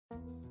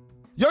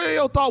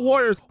Yo, Thought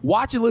Warriors.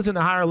 Watch and listen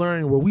to Higher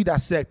Learning, where we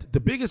dissect the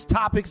biggest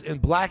topics in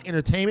Black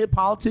entertainment,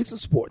 politics, and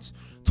sports.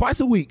 Twice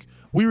a week,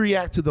 we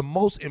react to the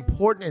most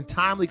important and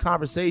timely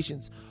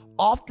conversations,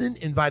 often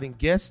inviting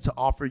guests to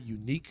offer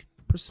unique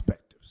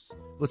perspectives.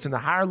 Listen to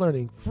Higher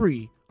Learning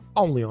free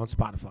only on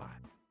Spotify.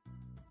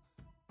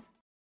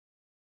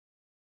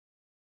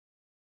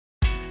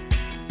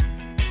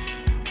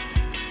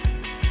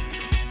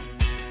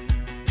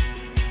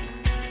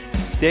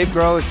 Dave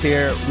Grohl is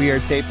here. We are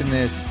taping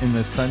this in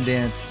the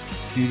Sundance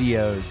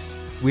studios.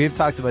 We have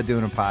talked about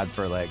doing a pod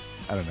for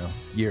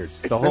years.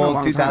 It's the been a whole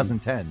long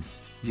 2010s. time.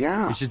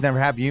 Yeah. It's just never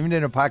happened. You even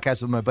did a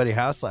podcast with my buddy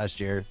House last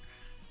year.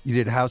 You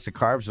did House of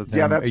Carbs with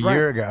him that's a right.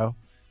 year ago.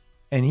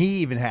 And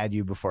he even had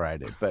you before I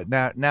did. But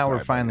now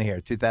we're finally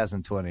here,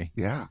 2020.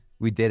 Yeah.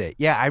 We did it.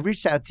 Yeah, I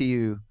reached out to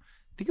you.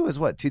 I think it was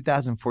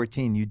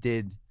 2014. You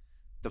did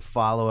the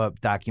follow-up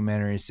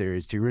documentary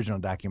series to the original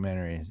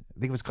documentary. I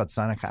think it was called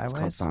Sonic Highways. It's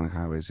called Sonic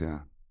Highways,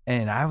 yeah.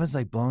 And I was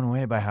blown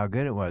away by how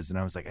good it was. And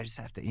I was like, I just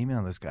have to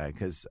email this guy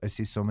because I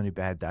see so many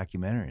bad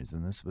documentaries.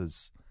 And this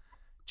was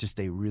just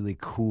a really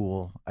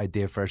cool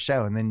idea for a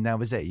show. And then that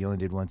was it. You only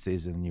did one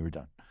season and you were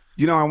done.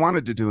 I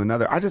wanted to do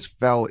another. I just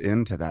fell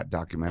into that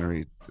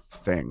documentary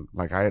thing.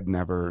 I had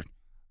never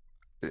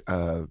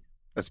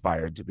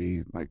aspired to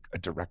be a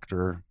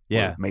director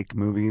or make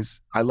movies.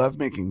 I love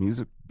making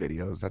music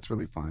videos. That's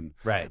really fun.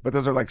 Right. But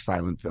those are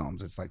silent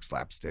films. It's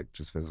slapstick,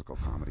 just physical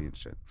comedy and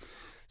shit.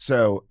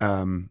 So,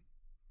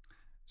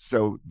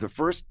 so the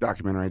first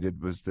documentary I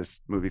did was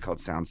this movie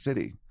called Sound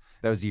City.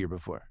 That was a year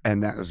before.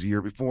 And that was a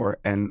year before.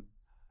 And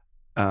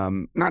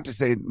not to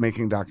say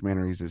making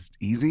documentaries is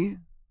easy,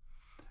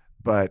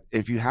 but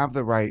if you have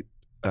the right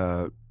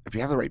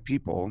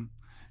people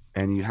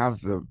and you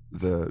have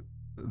the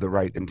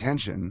right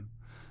intention,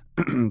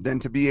 then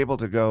to be able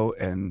to go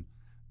and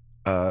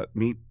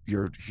meet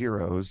your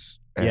heroes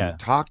and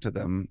talk to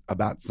them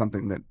about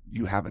something that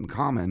you have in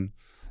common,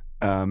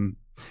 and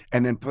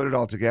then put it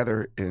all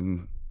together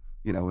in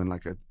in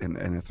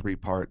a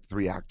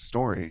 3-act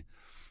story,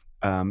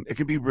 it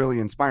can be really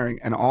inspiring.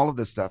 And all of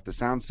this stuff, the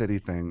Sound City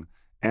thing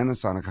and the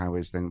Sonic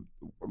Highways thing,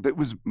 that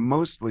was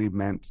mostly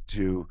meant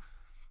to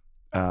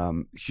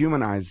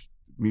humanize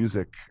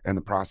music and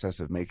the process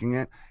of making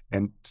it,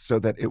 and so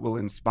that it will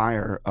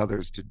inspire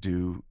others to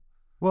do.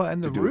 Well,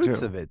 and the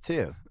roots of it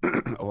too.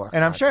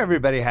 And I'm sure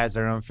everybody has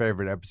their own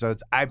favorite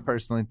episodes. I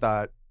personally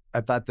thought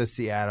the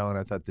Seattle and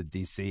I thought the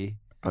DC.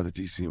 Oh, the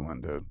DC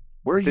one, dude.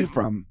 Where are you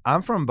from?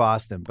 I'm from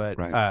Boston, but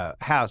right.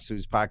 House,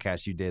 whose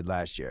podcast you did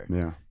last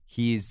year,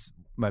 he's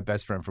my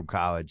best friend from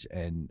college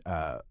and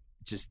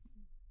just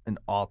an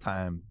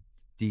all-time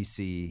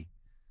DC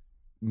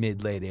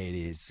mid-late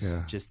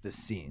 80s, just the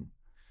scene.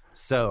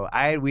 So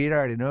we had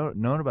already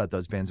known about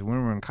those bands when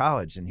we were in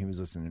college, and he was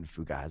listening to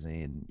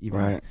Fugazi and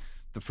even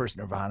the first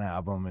Nirvana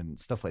album and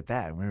stuff like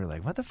that. And we were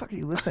like, what the fuck are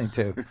you listening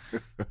to?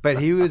 But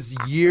he was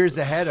years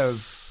ahead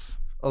of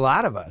a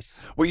lot of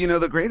us. Well,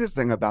 the greatest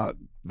thing about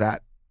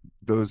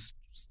those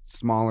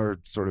smaller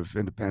sort of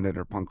independent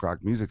or punk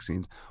rock music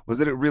scenes was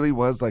that it really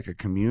was like a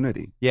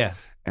community. Yeah.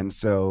 And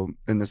so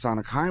in the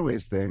Sonic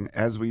Highways thing,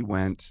 as we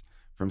went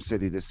from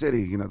city to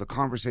city, the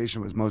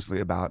conversation was mostly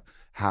about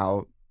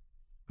how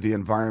the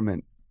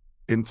environment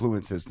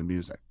influences the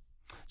music.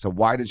 So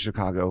why did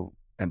Chicago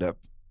end up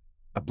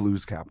a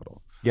blues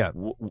capital? Yeah.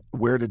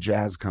 Where did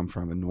jazz come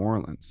from in New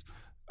Orleans?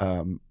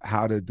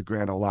 How did the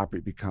Grand Ole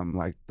Opry become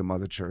the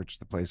mother church,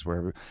 the place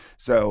where...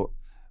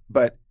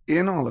 But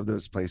in all of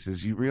those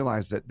places, you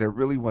realize that there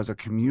really was a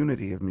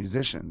community of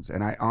musicians.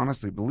 And I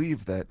honestly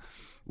believe that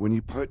when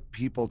you put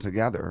people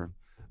together,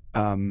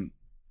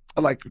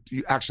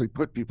 you actually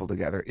put people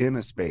together in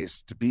a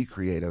space to be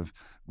creative,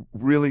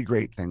 really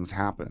great things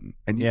happen.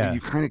 And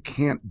you kind of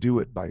can't do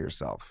it by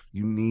yourself.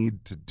 You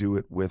need to do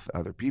it with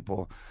other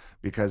people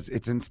because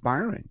it's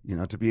inspiring,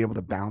 to be able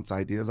to bounce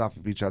ideas off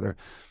of each other.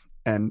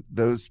 And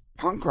those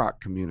punk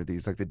rock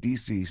communities, like the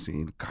DC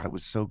scene, God, it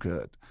was so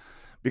good.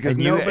 Because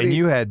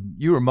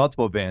you were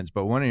multiple bands,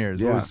 but one of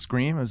yours was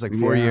Scream. It was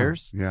 4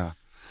 years. Yeah,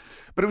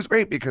 but it was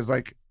great because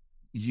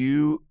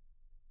you're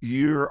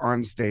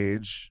on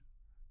stage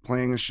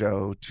playing a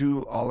show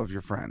to all of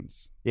your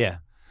friends. Yeah,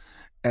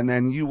 and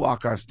then you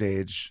walk off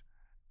stage,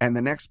 and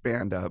the next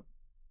band up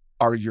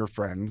are your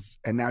friends,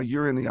 and now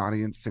you're in the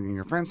audience singing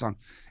your friend's song,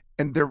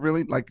 and they're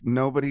really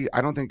nobody.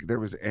 I don't think there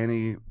was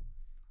any.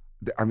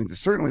 I mean, there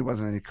certainly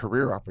wasn't any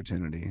career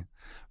opportunity,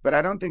 but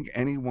I don't think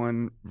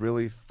anyone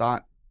really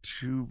thought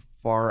too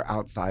far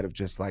outside of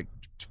just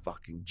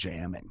fucking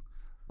jamming.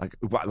 In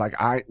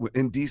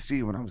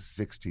DC when I was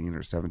 16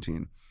 or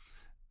 17,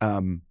 I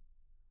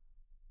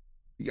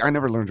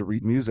never learned to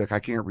read music. I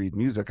can't read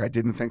music. I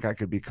didn't think I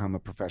could become a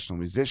professional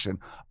musician.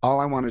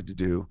 All I wanted to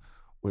do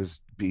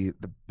was be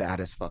the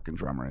baddest fucking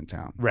drummer in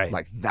town.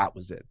 Right. That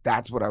was it.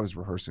 That's what I was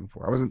rehearsing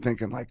for. I wasn't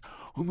thinking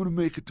I'm going to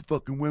make it to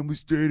fucking Wembley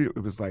Stadium. It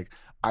was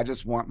I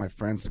just want my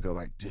friends to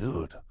go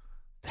dude,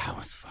 that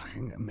was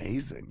fucking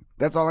amazing.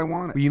 That's all I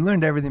wanted. Well, you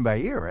learned everything by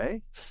ear,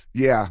 right?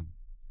 Yeah.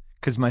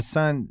 Because my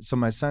son's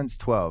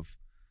 12,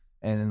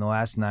 and in the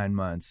last 9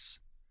 months,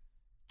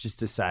 just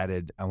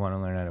decided I want to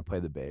learn how to play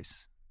the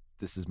bass.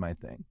 This is my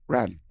thing.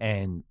 Rad.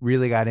 And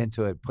really got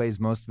into it, plays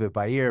most of it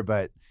by ear,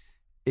 but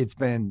it's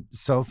been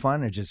so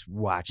fun to just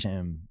watch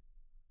him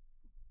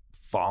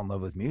fall in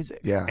love with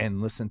music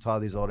and listen to all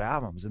these old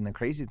albums. And the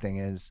crazy thing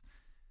is,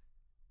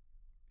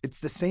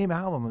 it's the same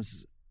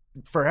albums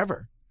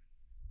forever.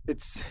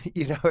 It's,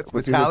 you know, it's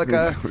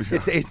Metallica,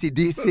 it's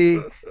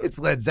AC/DC, it's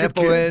Led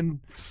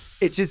Zeppelin.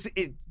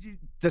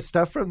 The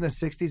stuff from the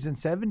 60s and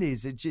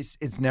 70s,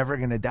 it's never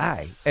going to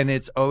die. And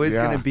it's always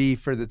going to be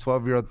for the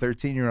 12-year-old,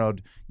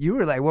 13-year-old. You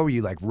were like, what were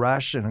you, like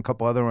Rush and a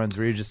couple other ones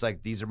where you're just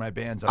like, these are my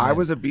bands. I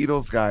was a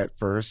Beatles guy at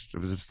first.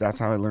 That's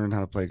how I learned how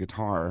to play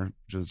guitar,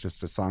 which was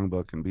just a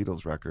songbook and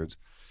Beatles records.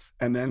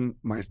 And then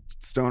my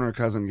stoner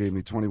cousin gave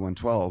me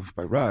 2112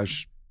 by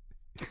Rush,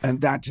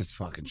 and that just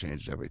fucking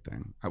changed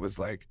everything. I was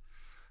like,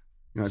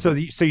 you know,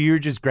 so you were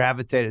just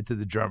gravitated to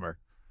the drummer.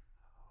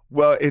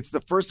 Well, it's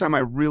the first time I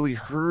really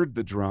heard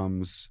the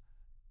drums.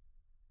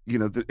 You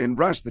know, in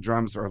Rush, the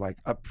drums are like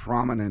a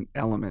prominent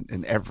element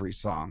in every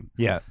song.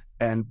 Yeah.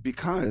 And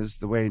because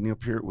the way Neil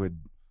Peart would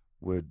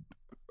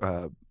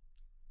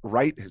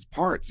write his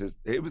parts,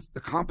 it was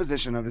the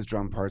composition of his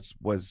drum parts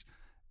was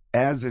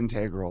as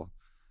integral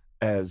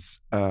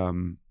as a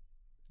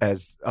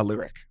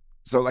lyric.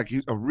 So like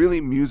he's a really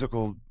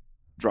musical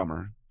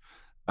drummer.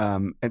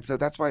 And so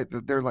that's why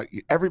they're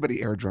like,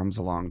 everybody air drums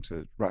along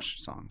to Rush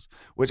songs,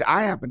 which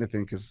I happen to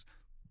think is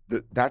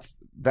that's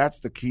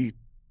the key.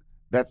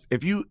 That's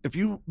if you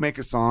make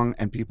a song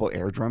and people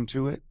air drum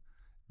to it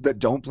that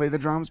don't play the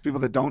drums, people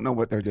that don't know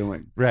what they're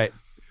doing. Right.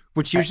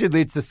 Which usually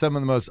leads to some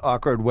of the most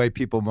awkward white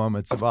people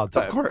moments of all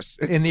time. Of course.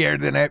 In the Air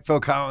Tonight, Phil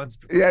Collins.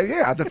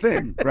 Yeah, the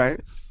thing, right?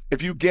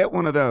 If you get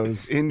one of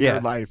those in your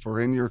life or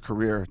in your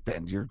career,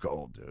 then you're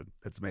gold, dude.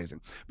 That's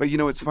amazing. But you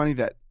know, it's funny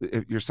that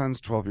if your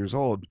son's 12 years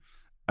old.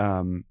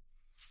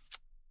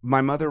 My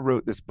mother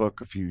wrote this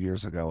book a few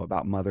years ago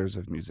about mothers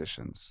of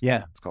musicians.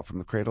 Yeah. It's called From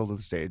the Cradle to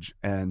the Stage.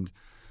 And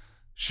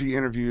she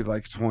interviewed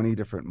like 20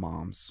 different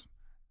moms,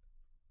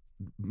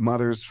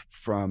 mothers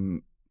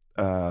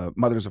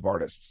of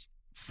artists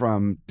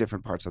from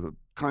different parts of the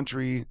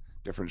country,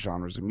 different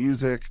genres of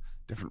music,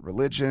 different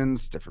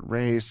religions, different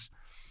race.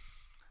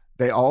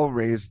 They all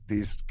raised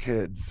these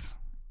kids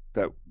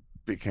that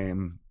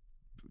became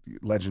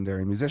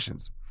legendary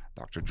musicians.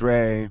 Dr.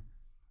 Dre,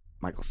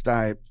 Michael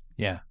Stipe,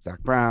 Zach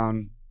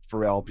Brown,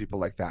 Pharrell, people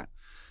like that.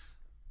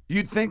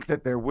 You'd think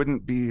that there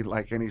wouldn't be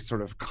like any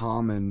sort of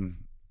common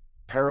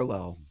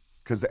parallel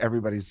because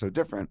everybody's so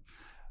different,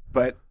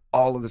 but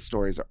all of the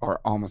stories are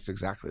almost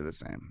exactly the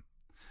same.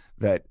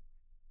 That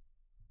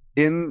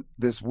in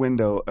this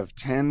window of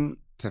 10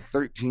 to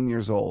 13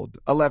 years old,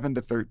 11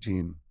 to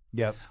 13,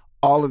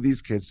 all of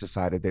these kids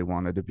decided they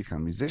wanted to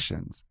become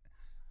musicians.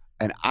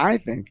 And I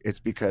think it's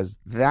because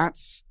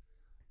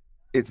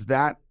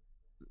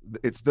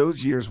it's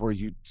those years where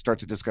you start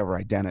to discover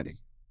identity.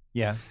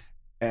 Yeah.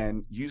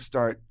 And you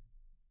start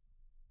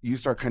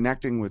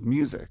connecting with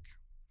music.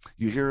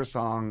 You hear a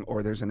song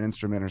or there's an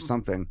instrument or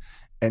something,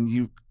 and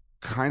you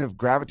kind of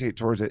gravitate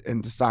towards it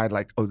and decide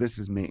like, oh, this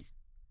is me,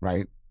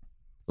 right?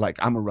 Like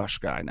I'm a Rush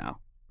guy now.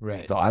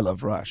 Right. So I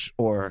love Rush.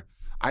 Or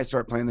I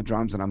start playing the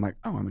drums and I'm like,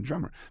 oh, I'm a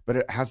drummer. But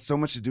it has so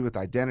much to do with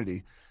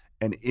identity.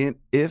 And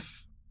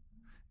if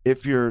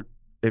your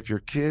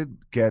kid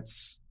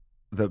gets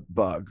the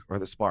bug or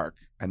the spark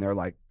and they're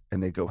like,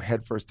 and they go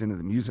headfirst into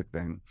the music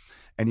thing,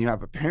 and you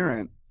have a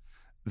parent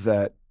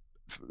that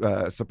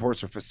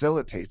supports or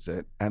facilitates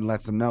it and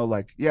lets them know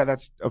like, yeah,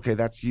 that's okay,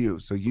 that's you,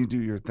 so you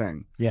do your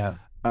thing. Yeah.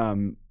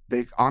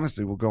 They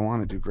honestly will go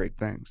on and do great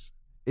things.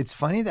 It's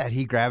funny that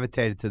he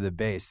gravitated to the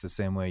bass the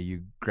same way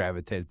you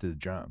gravitated to the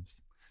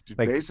drums. Dude,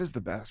 like, bass is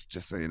the best,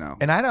 just so you know.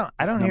 And I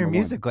don't hear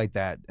music like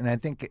that. And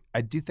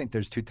I do think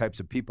there's two types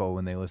of people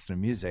when they listen to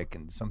music,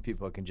 and some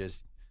people can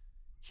just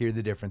hear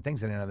the different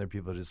things, and then other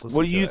people just listen to it.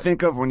 What do you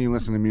think of when you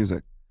listen to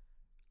music?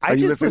 Are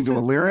you listening to a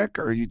lyric,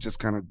 or are you just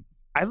kind of...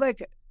 I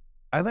like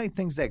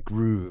things that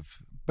groove.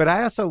 But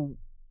I also,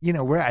 you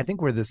know, I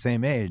think we're the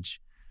same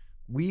age.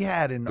 We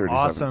had an 37.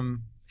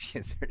 awesome...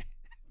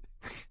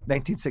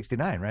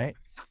 1969, right?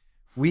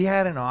 We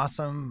had an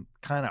awesome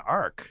kind of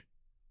arc,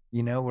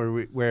 you know,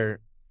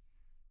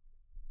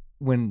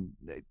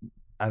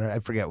 I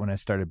forget when I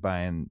started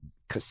buying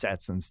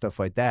cassettes and stuff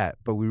like that,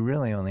 but we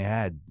really only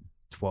had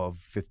 12,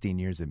 15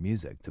 years of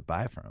music to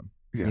buy from.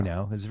 Yeah. You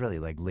know, it was really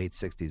like late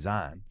 60s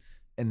on.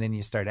 And then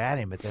you start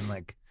adding, but then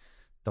like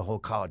the whole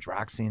college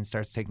rock scene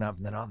starts taking off,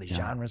 and then all these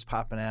genres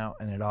popping out,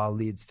 and it all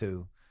leads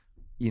to,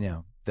 you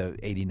know, the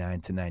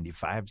 89 to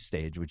 95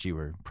 stage, which you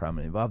were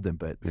prominently involved in.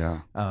 But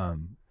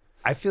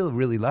I feel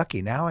really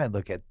lucky. Now I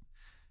look at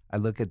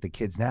the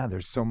kids now,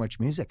 there's so much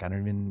music.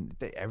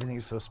 Everything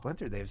is so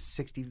splintered. They have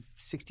 60,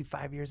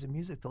 65 years of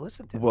music to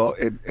listen to. Well,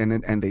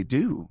 and they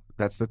do.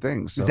 That's the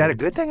thing. So, is that a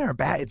good thing or a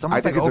bad? It's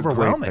almost like it's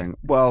overwhelming. A great thing.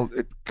 Well,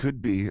 it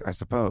could be, I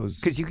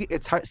suppose. Because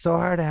it's so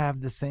hard to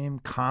have the same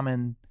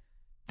common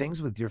things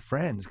with your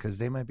friends, because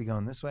they might be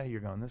going this way,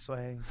 you're going this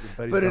way.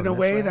 But in a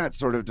way, that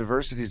sort of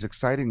diversity is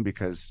exciting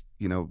because,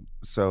 you know,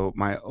 so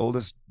my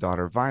oldest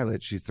daughter,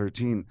 Violet, she's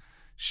 13.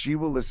 she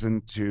will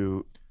listen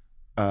to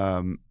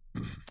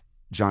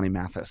Johnny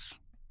Mathis.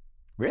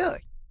 Really?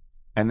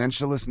 And then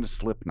she'll listen to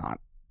Slipknot.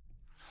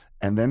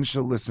 And then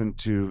she'll listen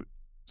to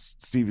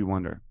Stevie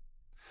Wonder.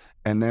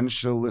 And then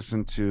she'll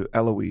listen to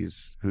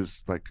Eloise,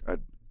 who's like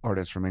an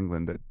artist from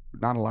England that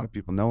not a lot of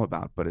people know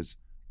about, but is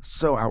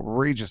so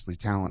outrageously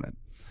talented.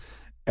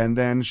 And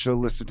then she'll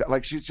listen to,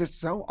 like, she's just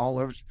so all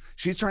over.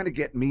 She's trying to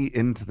get me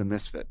into the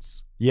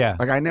Misfits. Yeah.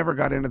 Like, I never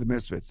got into the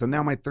Misfits. So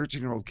now my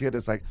 13-year-old kid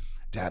is like,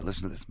 Dad,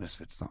 listen to this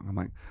Misfits song. I'm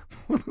like,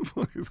 what the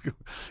fuck is going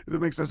on? It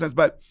makes no sense.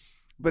 But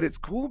it's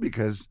cool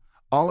because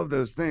all of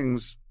those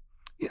things,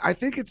 I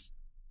think it's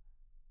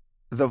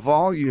the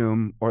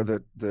volume or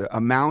the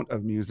amount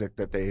of music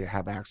that they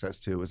have access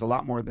to is a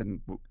lot more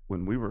than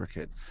when we were a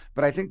kid.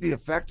 But I think the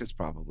effect is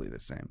probably the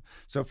same.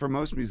 So for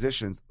most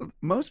musicians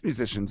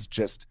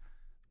just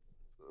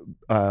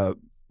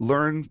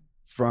learn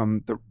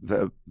from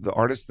the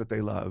artists that they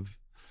love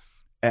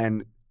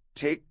and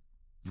take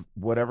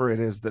whatever it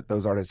is that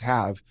those artists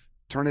have,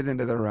 turn it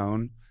into their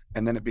own,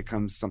 and then it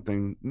becomes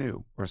something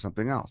new or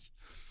something else.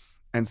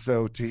 And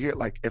so to hear,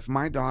 like, if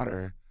my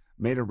daughter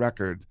made a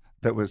record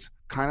that was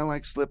kind of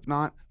like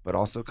Slipknot, but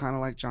also kind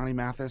of like Johnny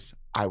Mathis,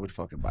 I would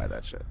fucking buy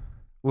that shit.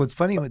 Well, it's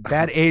funny, with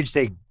that age,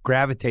 they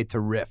gravitate to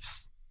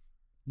riffs.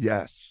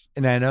 Yes.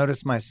 And I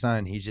noticed my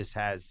son, he's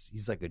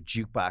like a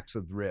jukebox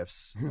with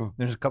riffs. Yeah.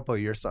 There's a couple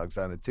of your songs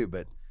on it too,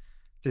 but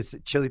does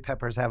Chili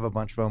Peppers have a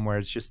bunch of them where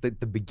it's just the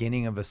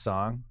beginning of a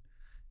song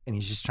and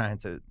he's just trying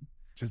to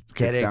Just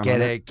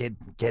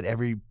get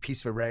every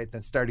piece of it right,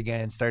 then start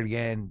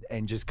again,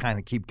 and just kind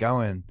of keep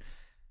going.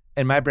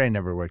 And my brain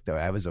never worked though.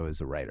 I was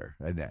always a writer.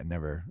 I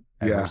never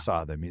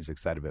saw the music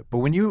side of it. But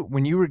when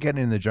you were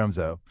getting in the drums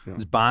though,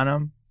 was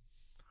Bonham,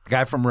 the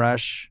guy from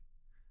Rush,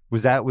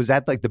 was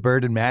that like the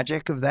Bird and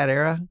Magic of that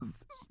era?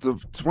 The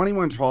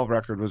 2112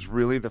 record was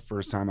really the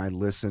first time I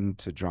listened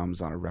to drums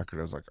on a record.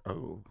 I was like,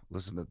 oh,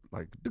 listen to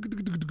like,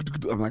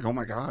 I'm like, oh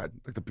my God,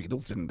 like the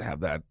Beatles didn't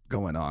have that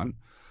going on.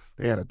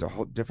 They had a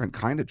whole different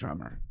kind of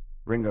drummer.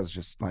 Ringo's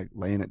just like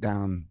laying it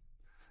down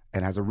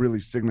and has a really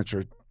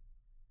signature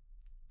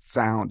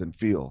sound and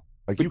feel.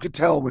 Like you could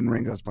tell when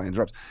Ringo's playing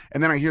drums.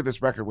 And then I hear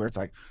this record where it's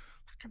like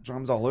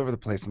drums all over the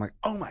place. I'm like,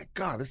 oh my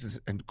God, this is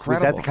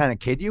incredible. Was that the kind of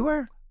kid you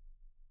were?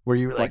 Were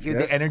you like the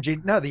this? energy?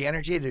 No, the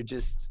energy to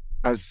just.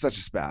 I was such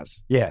a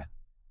spaz. Yeah.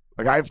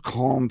 Like I've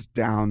calmed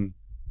down.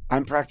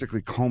 I'm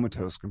practically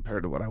comatose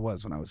compared to what I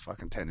was when I was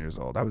fucking 10 years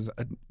old. I was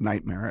a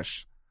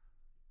nightmarish,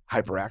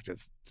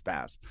 hyperactive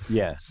spaz.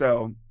 Yeah.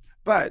 So,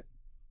 but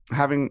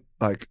having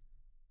like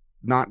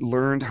not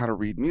learned how to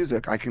read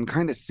music, I can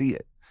kind of see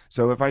it.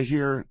 So if I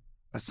hear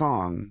a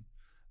song,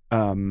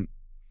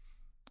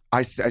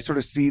 I sort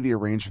of see the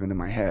arrangement in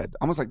my head,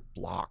 almost like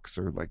blocks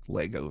or like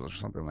Legos or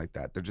something like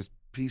that. They're just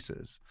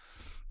pieces,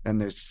 and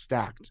they're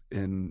stacked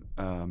in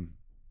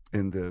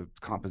the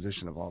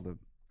composition of all the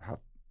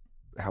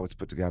how it's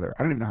put together.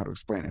 I don't even know how to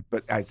explain it,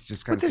 but I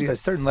just kind of see there's it. a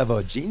certain level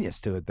of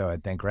genius to it, though. I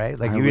think, right?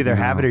 Like you either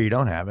have it or you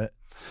don't have it.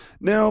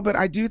 No, but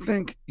I do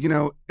think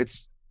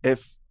it's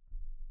if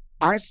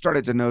I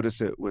started to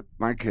notice it with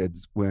my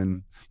kids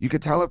when you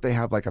could tell if they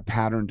have like a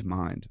patterned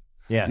mind.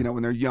 Yeah.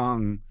 When they're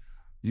young.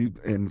 You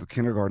in the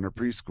kindergarten or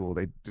preschool,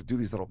 they do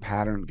these little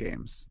pattern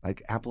games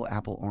like apple,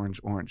 apple,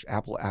 orange, orange,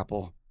 apple,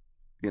 apple,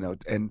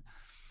 and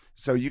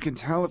so you can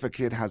tell if a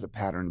kid has a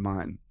patterned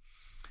mind.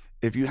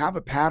 If you have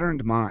a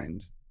patterned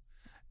mind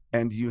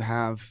and you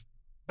have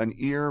an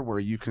ear where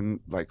you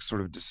can like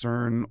sort of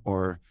discern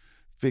or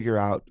figure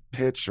out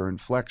pitch or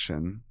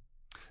inflection,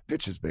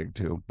 pitch is big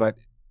too, but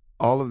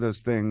all of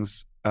those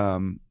things,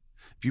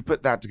 if you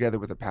put that together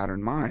with a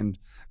patterned mind,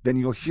 then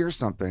you'll hear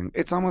something.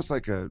 It's almost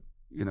like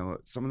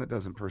someone that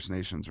does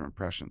impersonations or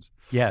impressions.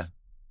 Yeah.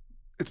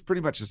 It's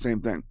pretty much the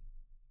same thing.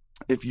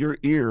 If your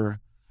ear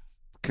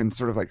can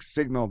sort of like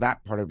signal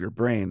that part of your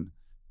brain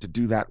to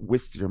do that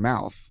with your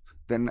mouth,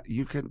 then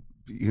you could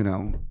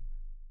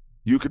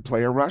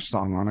play a Rush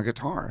song on a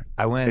guitar.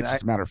 It's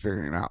just a matter of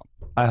figuring it out.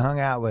 I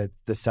hung out with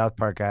the South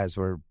Park guys.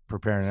 Were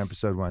preparing an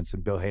episode once,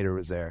 and Bill Hader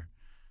was there.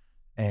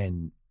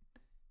 And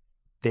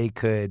they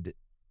could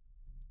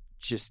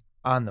just,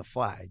 on the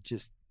fly,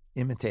 just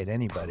imitate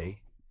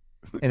anybody.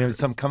 And it was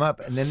some come up,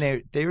 and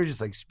then they were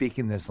just like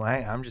speaking this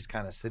language. I'm just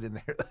kind of sitting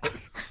there like,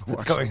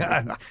 what's going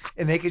on?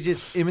 And they could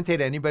just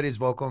imitate anybody's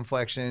vocal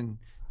inflection,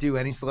 do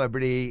any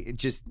celebrity,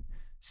 just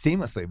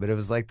seamlessly. But it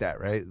was like that,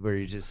 right?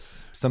 Where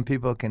some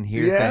people can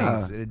hear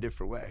things in a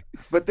different way.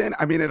 But then,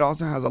 I mean, it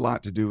also has a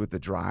lot to do with the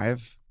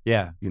drive.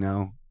 Yeah.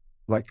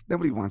 Like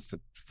nobody wants to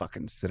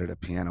fucking sit at a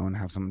piano and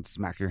have someone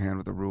smack your hand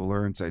with a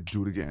ruler and say,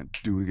 do it again,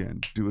 do it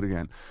again, do it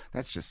again.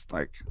 That's just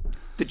like...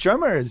 The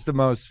drummer is the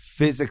most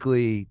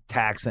physically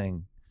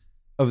taxing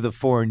of the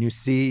four. And you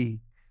see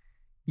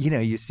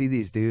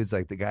these dudes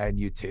like the guy in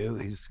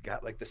U2, he's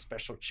got like the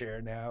special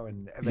chair now.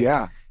 And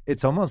like,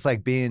 it's almost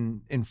like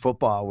being in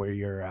football where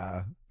you're,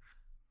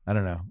 I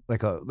don't know,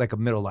 like a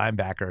middle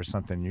linebacker or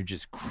something. You're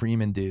just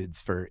creaming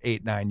dudes for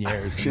 8-9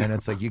 years. And then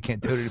it's like, you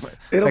can't do it anymore.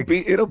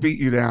 It'll beat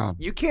you down.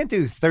 You can't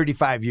do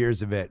 35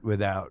 years of it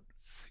without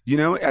You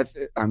know,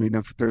 I mean,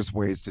 if there's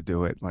ways to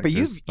do it, like but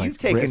you've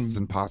taken wrists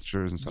and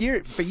postures and stuff.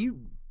 But you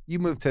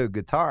moved to a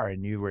guitar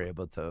and you were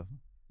able to,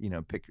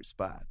 pick your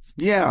spots.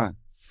 Yeah.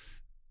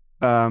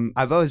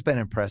 I've always been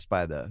impressed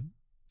by the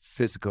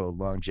physical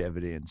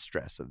longevity and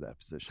stress of that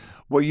position.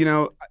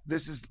 Well,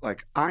 this is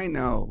like, I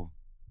know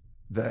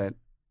that.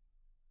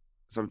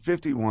 So I'm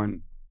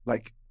 51.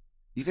 Like,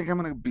 you think I'm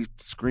going to be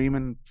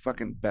screaming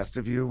fucking Best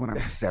of You when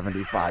I'm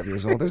 75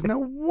 years old? There's no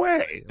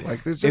way.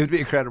 Like, there's just it would be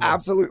incredible.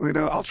 Absolutely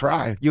no. I'll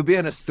try. You'll be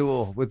in a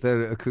stool with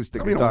an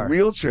acoustic guitar. I'll be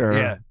in a wheelchair.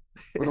 Yeah.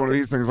 With one of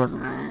these things like,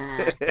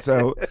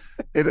 so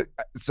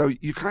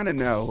you kind of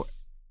know.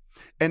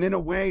 And in a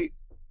way,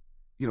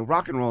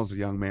 rock and roll is a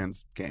young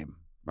man's game,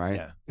 right?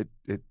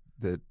 Yeah.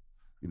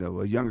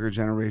 A younger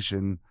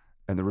generation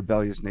and the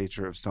rebellious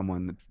nature of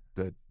someone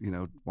that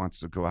wants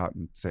to go out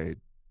and say,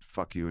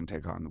 fuck you and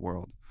take on the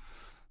world.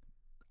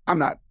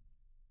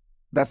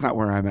 That's not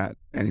where I'm at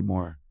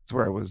anymore. It's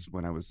where I was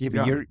when I was young.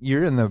 But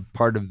you're in the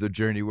part of the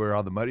journey where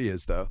all the money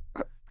is, though.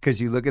 Because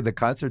you look at the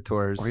concert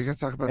tours. Well, you got to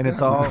talk about and that.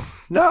 it's all,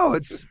 no,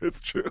 it's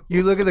true.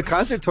 You look at the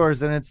concert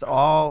tours and it's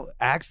all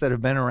acts that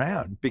have been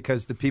around,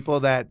 because the people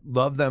that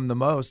love them the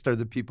most are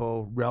the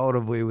people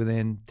relatively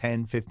within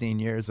 10, 15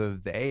 years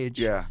of the age.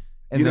 Yeah.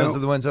 And those are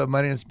the ones who have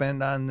money to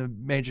spend on the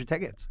major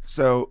tickets.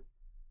 So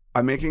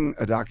I'm making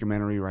a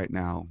documentary right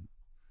now.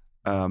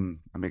 I'm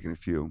making a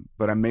few,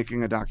 but I'm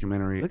making a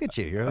documentary. Look at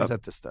you. You're always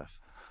up to stuff.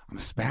 I'm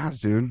a spaz,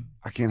 dude.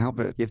 I can't help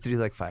it. You have to do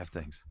like 5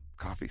 things.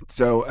 Coffee.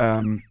 So,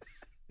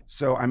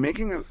 so I'm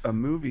making a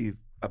movie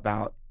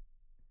about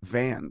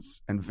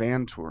vans and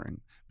van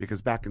touring,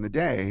 because back in the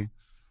day,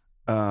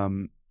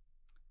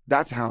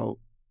 that's how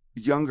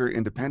younger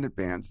independent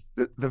bands,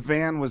 the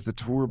van was the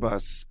tour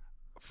bus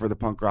for the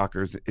punk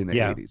rockers in the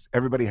 80s.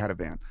 Everybody had a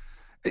van.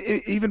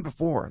 Even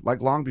before,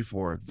 like long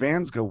before,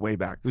 vans go way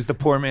back. It was the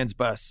poor man's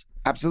bus.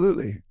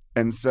 Absolutely.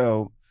 And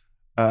so,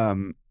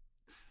 so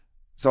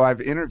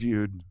I've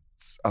interviewed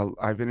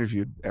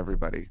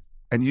everybody,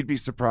 and you'd be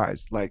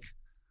surprised. Like,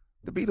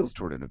 the Beatles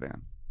toured in a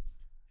van.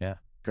 Yeah.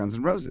 Guns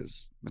N'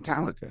 Roses,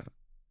 Metallica,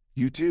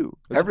 U2. Those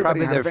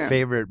Everybody probably had their a van.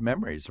 favorite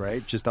memories,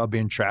 right? Just all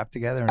being trapped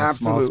together in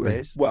Absolutely. a small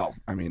space. Well,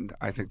 I mean,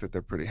 I think that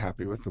they're pretty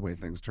happy with the way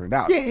things turned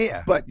out.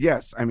 Yeah. But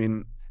yes, I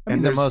mean,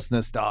 the most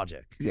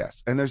nostalgic.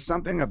 Yes, and there's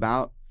something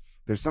about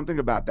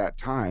that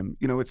time.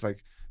 It's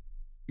like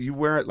you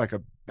wear it like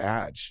a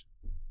badge.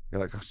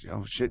 You're like,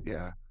 oh shit,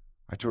 yeah,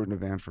 I toured in a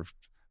van for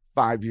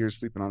 5 years,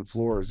 sleeping on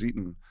floors,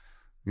 eating,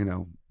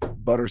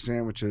 butter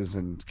sandwiches,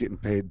 and getting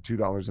paid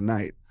 $2 a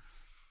night.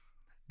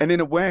 And in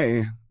a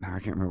way, I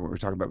can't remember what we were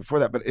talking about before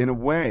that, but in a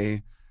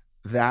way,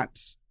 that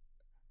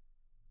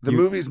the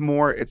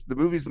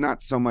movie's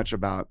not so much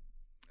about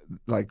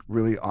like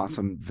really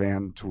awesome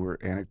van tour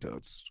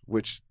anecdotes,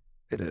 which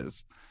it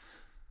is.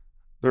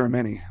 There are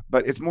many,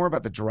 but it's more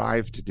about the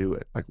drive to do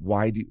it. Like,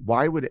 why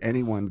would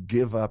anyone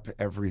give up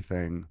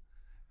everything,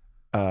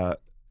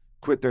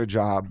 quit their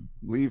job,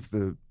 leave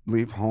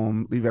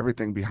home, leave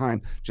everything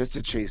behind just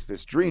to chase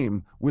this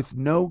dream with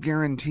no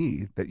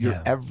guarantee that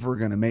you're ever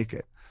going to make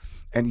it?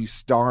 And you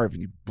starve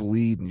and you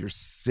bleed and you're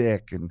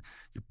sick and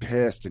you're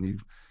pissed and you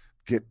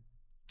get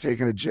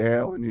taken to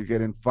jail and you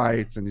get in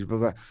fights and you blah,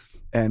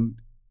 blah,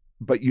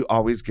 but you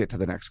always get to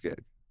the next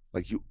gig.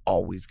 Like, you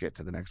always get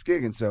to the next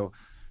gig. And so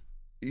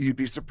you'd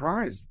be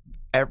surprised.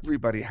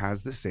 Everybody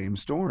has the same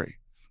story.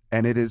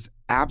 And it is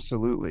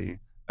absolutely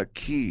a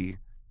key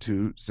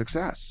to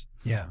success.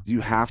 Yeah.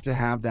 You have to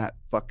have that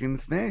fucking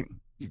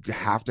thing. You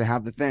have to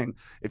have the thing.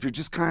 If you're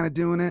just kind of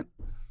doing it,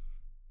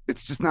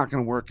 it's just not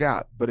going to work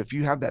out. But if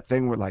you have that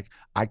thing where, like,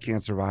 I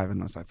can't survive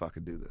unless I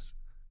fucking do this,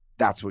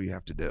 that's what you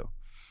have to do.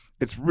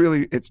 It's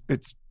really, it's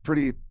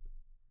pretty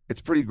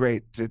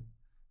great to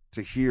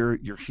hear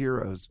your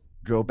heroes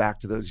go back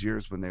to those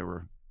years when they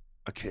were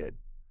a kid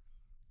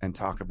and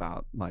talk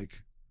about,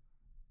 like,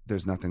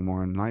 there's nothing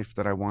more in life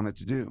that I wanted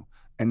to do.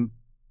 And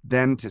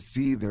then to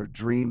see their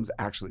dreams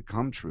actually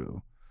come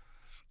true.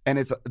 And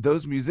it's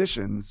those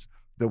musicians,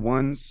 the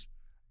ones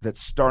that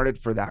started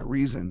for that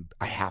reason.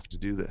 I have to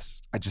do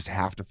this. I just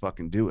have to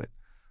fucking do it.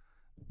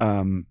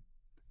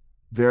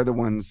 They're the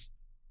ones,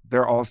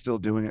 they're all still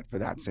doing it for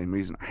that same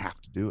reason. I have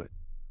to do it.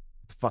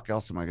 What the fuck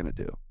else am I going to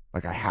do?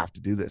 Like, I have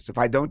to do this. If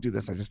I don't do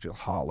this, I just feel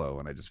hollow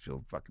and I just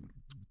feel fucking.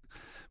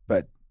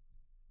 But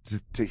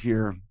to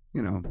hear,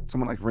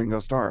 someone like Ringo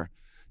Starr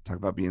talk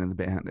about being in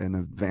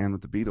the van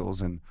with the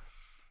Beatles, and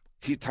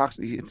it's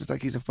just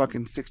like he's a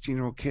fucking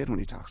 16-year-old kid when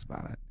he talks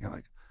about it. You're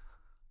like,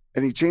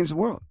 and he changed the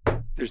world.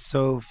 There's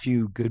so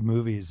few good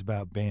movies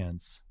about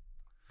bands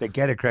that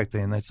get it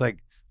correctly, and it's like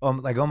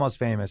Almost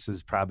Famous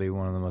is probably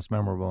one of the most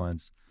memorable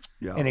ones.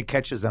 Yeah, and it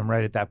catches them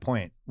right at that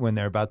point when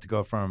they're about to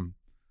go from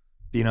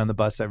being on the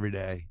bus every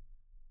day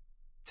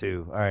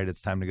to, all right,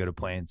 it's time to go to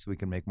planes so we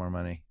can make more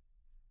money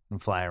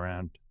and fly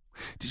around.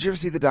 Did you ever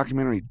see the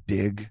documentary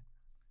Dig?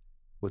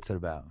 What's it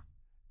about?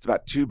 It's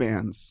about 2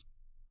 bands.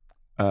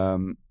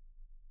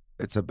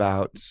 It's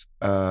about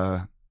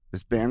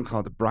this band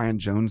called the Brian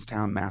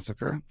Jonestown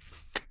Massacre.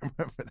 I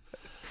remember that.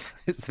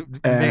 It's an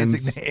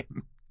amazing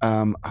name.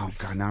 Oh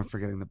God, now I'm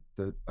forgetting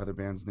the other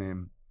band's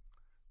name.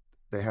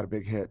 They had a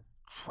big hit.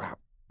 Crap.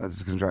 This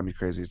is going to drive me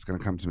crazy. It's going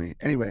to come to me.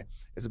 Anyway,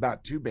 it's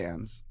about two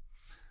bands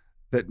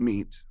that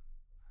meet.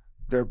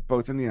 They're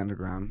both in the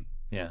underground.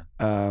 Yeah.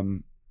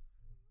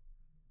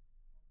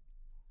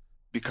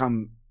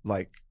 Become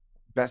like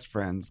best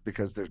friends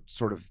because they're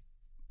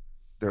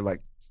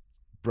like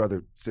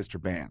brother sister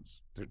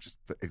bands. They're just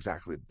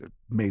they're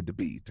made to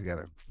be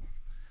together.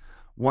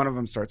 One of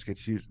them starts to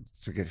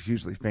get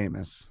hugely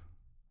famous.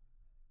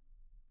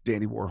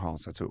 Danny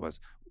Warhol's, that's who it was.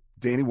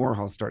 Danny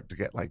Warhol started to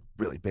get like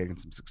really big and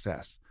some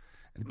success.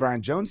 And the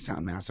Brian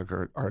Jonestown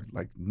Massacre are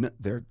like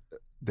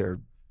they're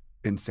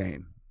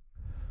insane.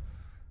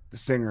 The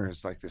singer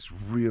is like this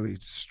really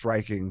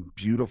striking,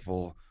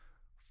 beautiful,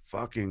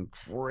 fucking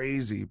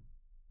crazy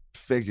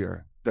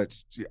figure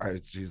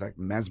she's like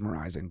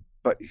mesmerizing,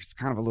 but he's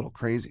kind of a little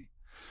crazy.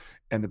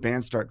 And the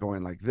bands start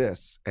going like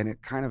this, and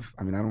it kind of,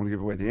 I mean, I don't want to give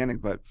away the ending,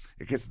 but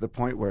it gets to the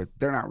point where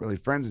they're not really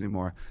friends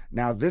anymore.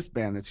 Now this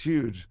band that's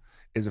huge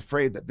is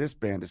afraid that this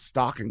band is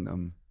stalking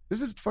them.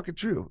 This is fucking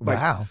true.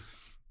 Wow.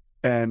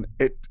 And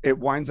it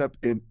winds up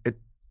in it.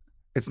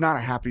 It's not a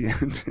happy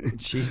ending.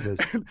 Jesus.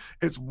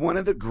 It's one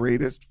of the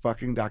greatest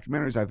fucking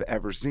documentaries I've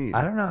ever seen.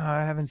 I don't know how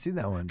I haven't seen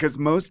that one. Because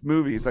most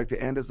movies, like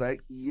the end is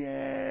like,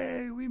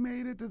 yay, we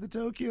made it to the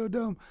Tokyo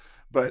Dome.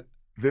 But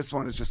this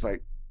one is just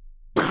like,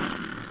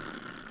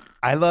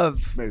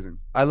 amazing.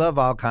 I love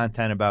all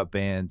content about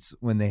bands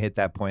when they hit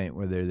that point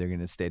where they're going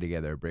to stay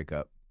together or break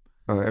up.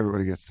 Oh,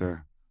 everybody gets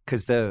there.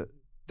 Because the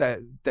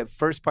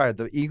first part,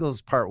 the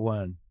Eagles part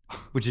one,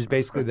 which is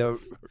basically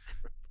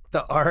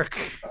the arc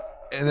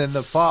and then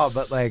the fall,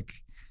 but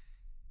like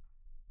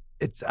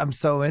I'm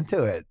so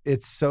into it.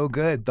 It's so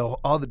good,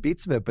 all the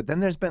beats of it. But then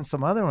there's been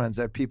some other ones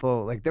that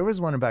people like. There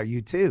was one about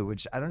U2,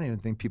 which I don't even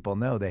think people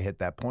know they hit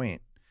that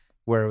point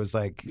where it was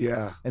like,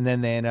 yeah. And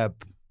then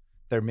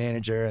their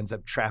manager ends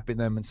up trapping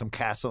them in some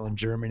castle in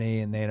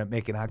Germany, and they end up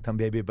making Achtung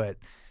Baby. But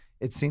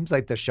it seems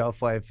like the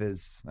shelf life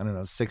is, I don't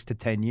know, 6 to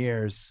 10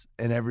 years,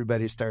 and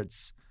everybody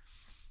starts.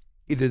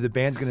 Either the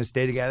band's going to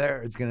stay together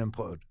or it's going to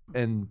implode.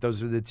 And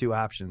those are the two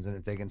options. And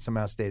if they can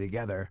somehow stay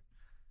together,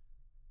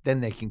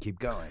 then they can keep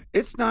going.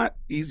 It's not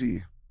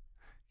easy.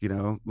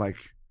 Like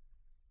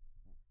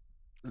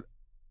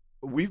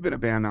we've been a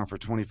band now for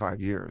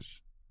 25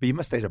 years. But you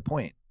must have hit a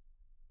point.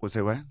 What's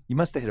that what? You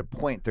must have hit a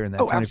point during that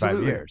 25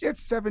 absolutely. years.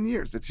 It's 7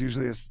 years. It's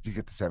usually you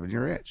get the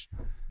 7-year itch.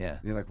 Yeah.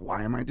 And you're like,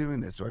 why am I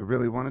doing this? Do I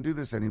really want to do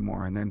this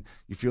anymore? And then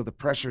you feel the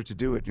pressure to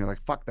do it. And you're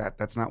like, fuck that.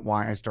 That's not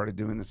why I started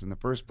doing this in the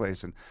first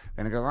place. And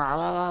then it goes, ah, ah,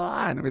 ah,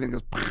 ah, and everything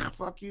goes,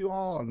 fuck you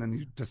all. And then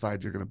you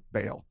decide you're going to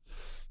bail.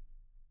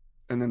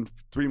 And then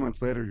 3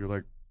 months later, you're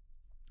like,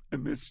 I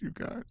miss you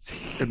guys.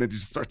 And then you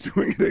just start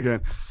doing it again.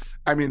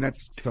 I mean,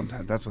 that's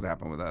what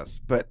happened with us.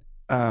 But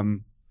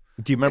do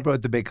you remember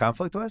what the big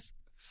conflict was?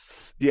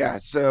 Yeah,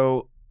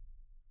 so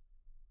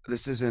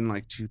this is in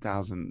like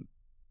 2000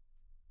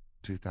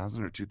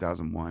 or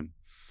 2001.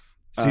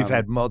 So you've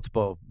had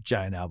multiple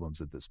giant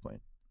albums at this point.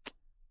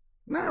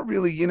 Not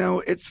really.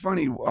 It's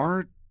funny.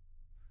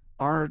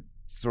 Our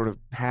sort of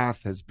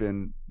path has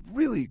been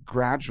really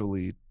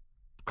gradually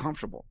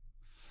comfortable.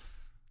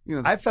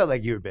 I felt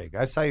like you were big.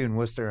 I saw you in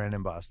Worcester and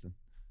in Boston.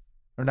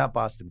 Or not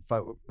Boston.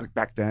 Like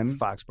back then?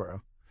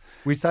 Foxborough.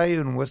 We saw you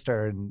in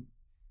Worcester and...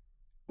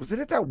 Was it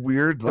at that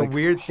weird, the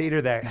weird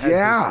theater that has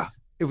yeah.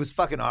 It was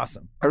fucking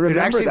awesome. I remember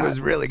it actually that.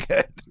 was really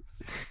good.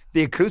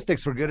 The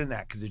acoustics were good in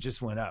that because it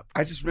just went up.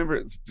 I just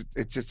remember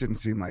it just didn't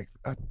seem like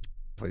a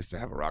place to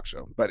have a rock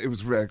show, but it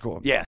was really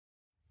cool. Yeah.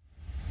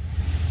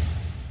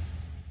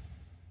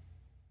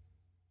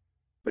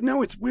 But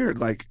no, it's weird.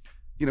 Like,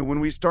 when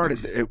we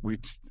started, it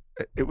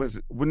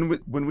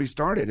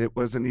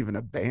wasn't even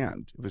a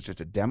band. It was just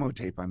a demo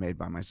tape I made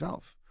by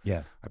myself.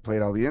 Yeah. I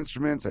played all the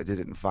instruments. I did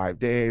it in 5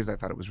 days. I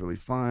thought it was really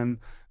fun.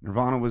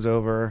 Nirvana was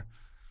over.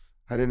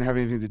 I didn't have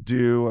anything to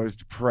do. I was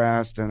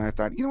depressed. And I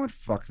thought, you know what?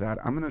 Fuck that.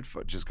 I'm going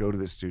to just go to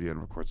this studio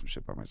and record some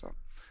shit by myself.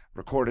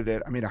 Recorded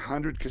it. I made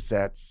 100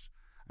 cassettes.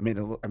 I made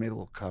a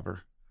little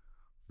cover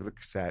for the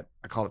cassette.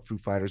 I called it Foo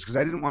Fighters because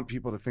I didn't want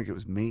people to think it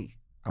was me.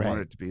 I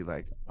wanted it to be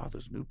like, oh,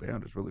 this new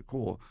band is really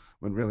cool,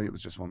 when really it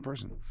was just one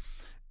person.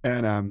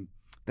 And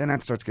then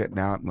that starts getting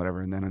out and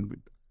whatever. And then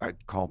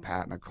I'd call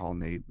Pat and I'd call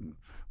Nate and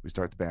we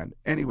start the band.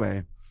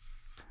 Anyway,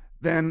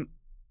 then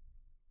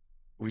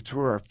we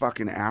tour our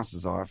fucking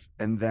asses off.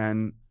 And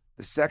then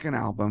the second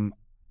album,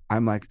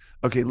 I'm like,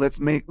 okay,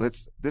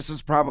 this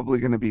is probably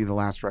going to be the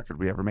last record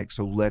we ever make.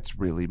 So let's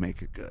really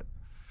make it good.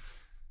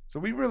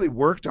 So we really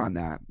worked on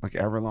that, like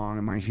Everlong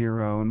and My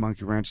Hero and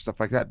Monkey Ranch, stuff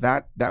like that.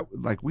 That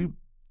like we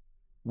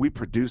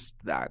produced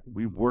that.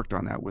 We worked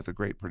on that with a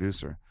great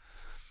producer.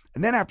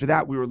 And then after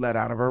that, we were let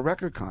out of our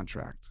record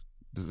contract.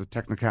 There's a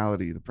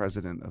technicality. The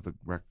president of the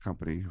record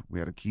company, we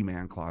had a key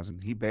man clause,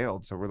 and he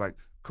bailed. So we're like,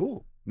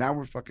 cool. Now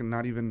we're fucking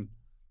not even,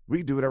 we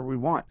can do whatever we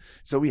want.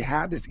 So we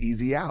had this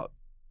easy out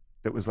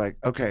that was like,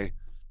 okay,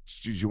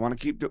 do you want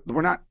to keep doing,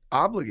 we're not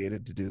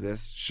obligated to do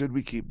this. Should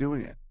we keep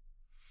doing it?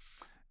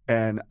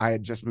 And I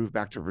had just moved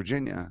back to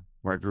Virginia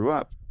where I grew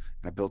up,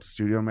 and I built a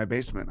studio in my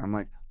basement. I'm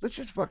like, let's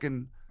just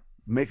fucking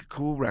make a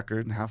cool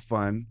record and have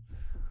fun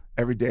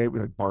every day we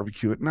like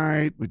barbecue at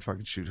night. We'd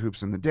fucking shoot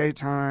hoops in the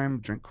daytime,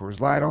 drink Coors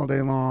Light all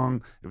day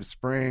long. It was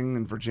spring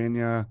in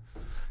Virginia.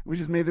 We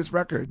just made this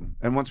record.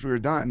 And once we were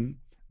done,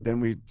 then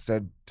we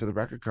said to the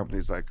record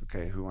companies, like,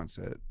 okay, who wants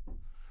it?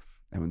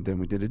 And then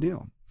we did a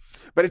deal.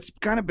 But it's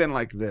kind of been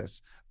like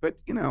this. But,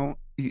 you know,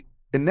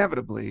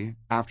 inevitably,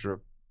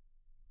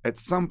 at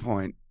some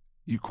point,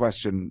 you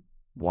question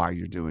why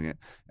you're doing it.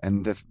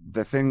 And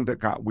the thing that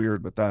got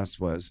weird with us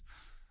was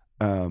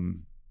we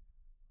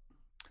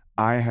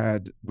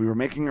were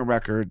making a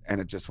record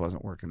and it just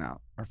wasn't working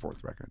out, our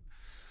fourth record.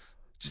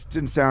 Just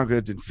didn't sound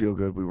good, didn't feel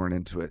good, we weren't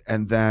into it.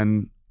 And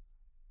then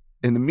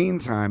in the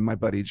meantime, my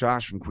buddy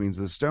Josh from Queens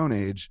of the Stone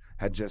Age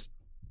had just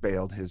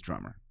bailed his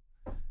drummer.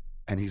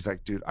 And he's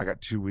like, dude, I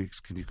got 2 weeks.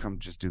 Can you come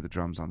just do the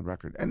drums on the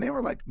record? And they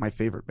were like my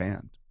favorite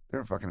band. They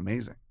were fucking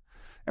amazing.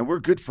 And we're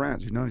good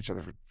friends. We've known each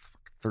other for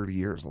 30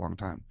 years, a long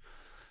time.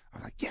 I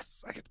was like,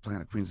 yes, I get to play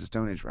on a Queens of the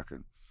Stone Age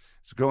record.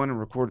 So go in and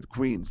record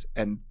Queens.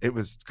 And it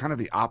was kind of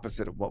the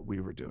opposite of what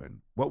we were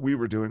doing. What we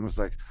were doing was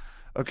like,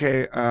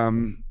 okay, all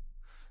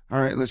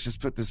right, let's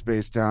just put this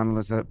bass down.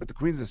 But the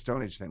Queens of the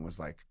Stone Age thing was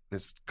like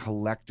this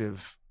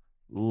collective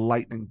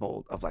lightning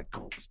bolt of like,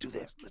 go, let's do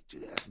this.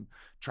 And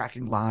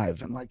tracking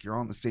live. And like, you're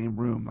all in the same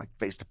room, like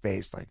face to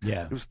face. Like,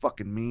 yeah. It was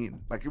fucking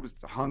mean. Like, it was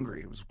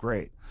hungry. It was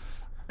great.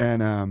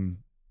 And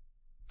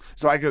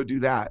so I go do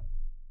that.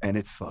 And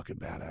it's fucking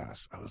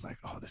badass. I was like,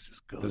 oh, this is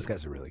good. Those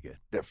guys are really good.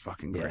 They're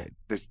fucking great.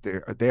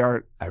 They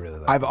are. I really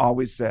like I've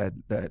always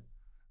said that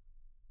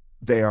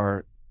they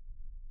are,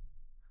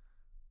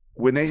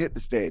 when they hit the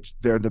stage,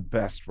 they're the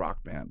best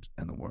rock band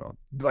in the world.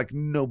 Like,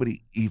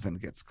 nobody even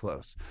gets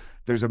close.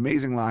 There's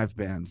amazing live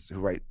bands who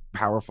write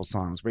powerful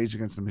songs, Rage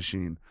Against the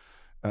Machine.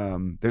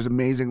 There's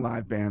amazing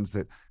live bands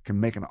that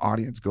can make an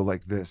audience go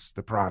like this,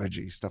 The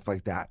Prodigy, stuff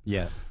like that.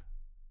 Yeah.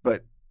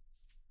 But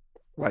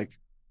like,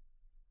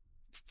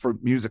 for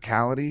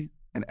musicality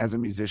and as a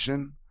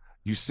musician,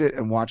 you sit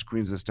and watch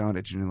Queens of the Stone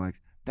Age and you're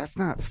like, that's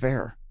not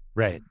fair.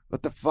 Right.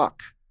 What the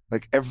fuck?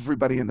 Like,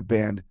 everybody in the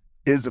band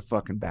is a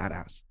fucking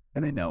badass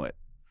and they know it.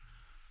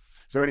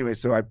 So anyway,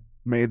 so I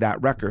made that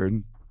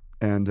record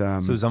and so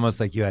it was almost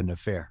like you had an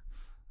affair.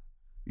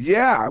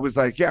 Yeah, I was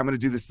like, yeah, I'm gonna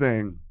do this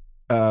thing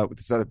with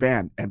this other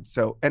band. And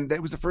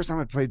it was the first time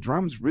I played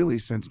drums really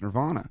since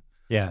Nirvana.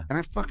 Yeah. And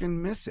I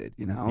fucking miss it,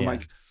 you know? Yeah.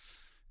 Like,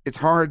 it's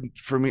hard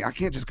for me. I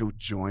can't just go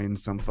join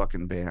some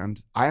fucking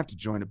band. I have to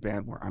join a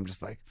band where I'm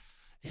just like,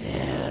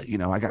 yeah, you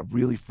know, I got to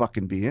really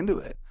fucking be into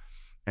it.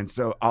 And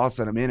so all of a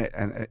sudden I'm in it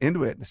and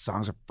into it. And the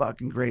songs are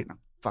fucking great. And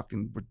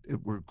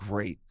we're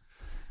great.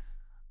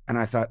 And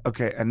I thought,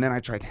 okay. And then I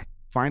tried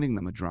finding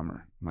them a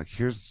drummer. I'm like,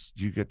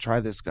 you could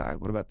try this guy.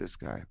 What about this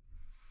guy?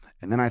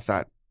 And then I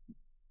thought,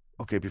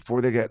 okay,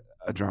 before they get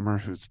a drummer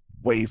who's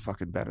way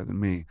fucking better than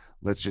me,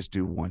 let's just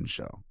do one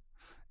show.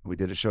 And we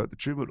did a show at the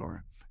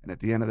Troubadour. And at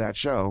the end of that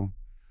show,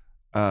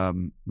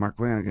 Mark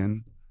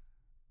Lanigan,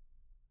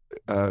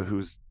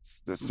 who's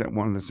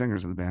one of the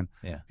singers in the band,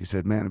 he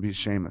said, man, it'd be a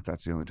shame if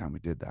that's the only time we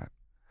did that.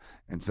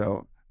 And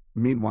so,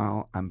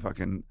 meanwhile, I'm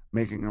fucking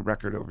making a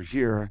record over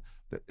here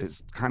that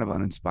is kind of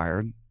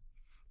uninspired.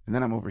 And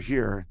then I'm over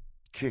here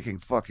kicking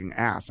fucking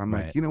ass. I'm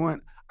like, you know what?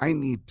 I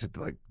need to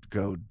like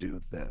go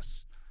do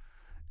this.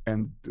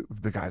 And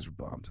the guys were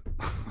bummed.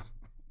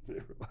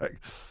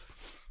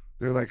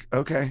 They're like,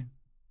 okay.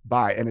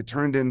 Bye. And it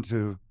turned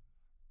into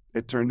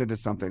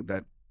something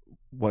that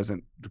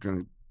wasn't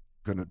going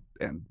to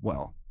end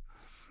well.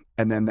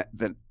 And then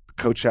the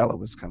Coachella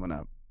was coming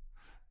up.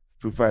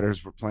 Foo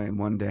Fighters were playing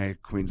one day,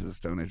 Queens of the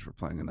Stone Age were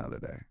playing another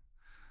day.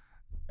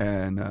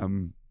 And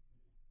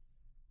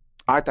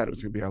I thought it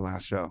was going to be our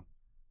last show.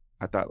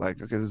 I thought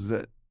like, okay, this is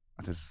it.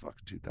 This is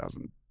fucking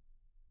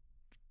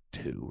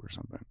 2002 or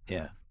something.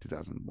 Yeah.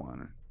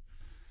 2001.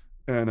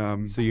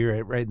 And so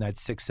you're right in that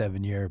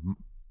 6-7 year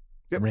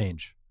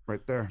range.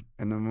 Right there.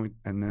 And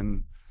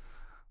then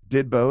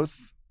did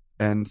both,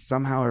 and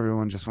somehow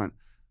everyone just went,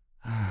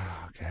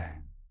 oh, okay.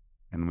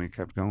 And we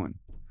kept going.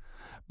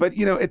 But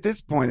you know, at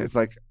this point, it's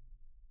like,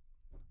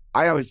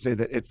 I always say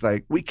that it's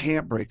like, we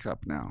can't break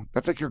up now.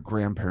 That's like your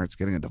grandparents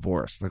getting a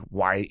divorce. Like,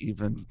 why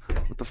even,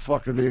 what the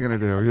fuck are they going to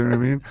do? You know what I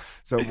mean?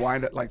 So why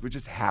not, like, we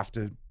just have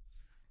to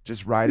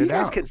just ride it out.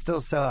 You guys can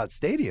still sell out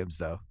stadiums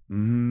though.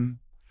 Mm-hmm.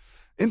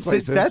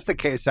 Since that's the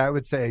case, I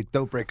would say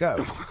don't break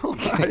up.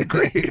 I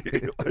agree.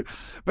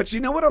 But you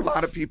know what a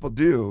lot of people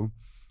do?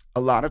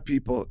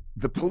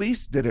 The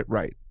Police did it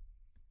right.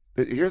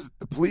 The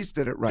Police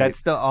did it right.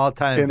 That's the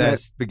all-time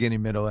best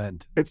beginning, middle,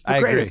 end. It's the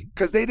greatest.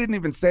 Because they didn't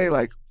even say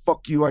like,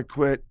 fuck you, I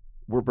quit,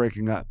 we're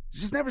breaking up. They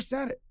just never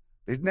said it.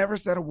 They never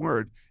said a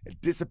word.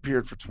 It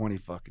disappeared for 20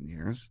 fucking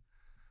years.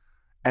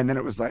 And then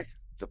it was like,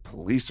 the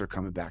Police are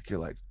coming back. You're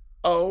like,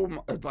 oh,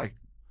 my, like,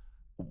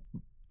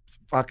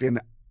 fucking...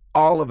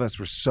 All of us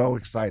were so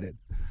excited.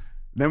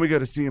 Then we go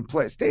to see him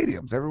play.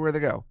 Stadiums, everywhere they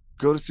go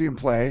to see him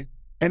play,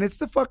 and it's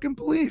the fucking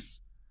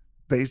Police.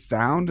 They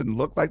sound and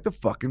look like the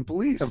fucking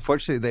Police.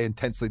 Unfortunately, they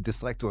intensely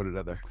disliked one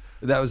another.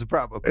 That was a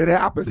problem. It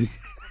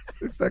happens.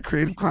 It's that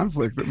creative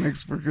conflict that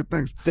makes for good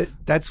things.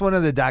 That's one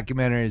of the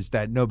documentaries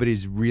that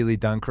nobody's really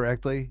done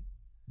correctly.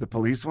 The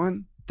police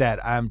one?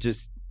 That I'm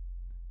just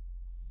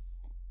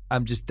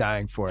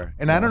dying for.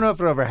 And I don't know if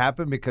it'll ever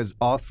happen because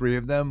all three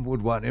of them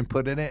would want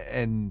input in it.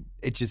 And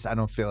it just, I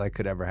don't feel like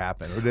could ever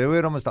happen. They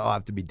would almost all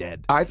have to be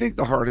dead. I think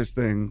the hardest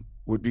thing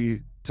would be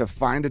to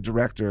find a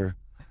director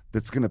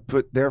that's going to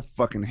put their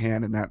fucking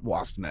hand in that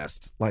wasp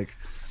nest. Like,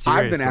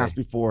 seriously. I've been asked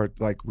before,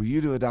 like, will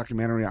you do a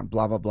documentary on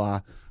blah, blah,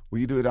 blah? Will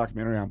you do a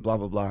documentary on blah,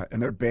 blah, blah? And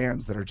they're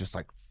bands that are just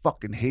like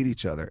fucking hate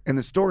each other. And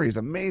the story is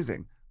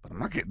amazing. But I'm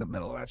not getting in the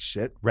middle of that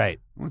shit. Right.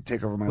 I want to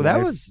take over my life. Well,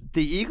 that was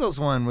the Eagles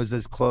one was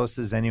as close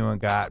as anyone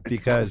got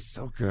because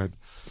so good.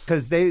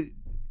 Because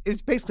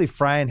it's basically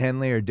Fry and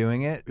Henley are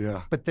doing it.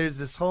 Yeah. But there's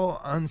this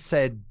whole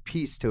unsaid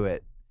piece to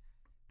it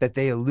that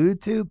they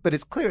allude to, but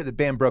it's clear the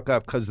band broke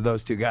up because of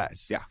those two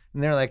guys. Yeah.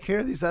 And they're like, here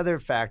are these other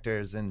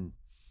factors, and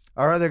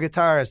our other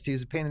guitarist,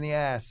 he's a pain in the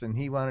ass, and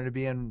he wanted to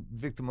be in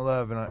Victim of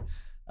Love,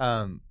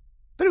 and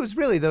but it was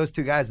really those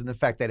two guys and the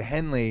fact that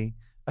Henley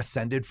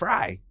ascended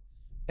Fry.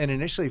 And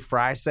initially,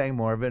 Fry sang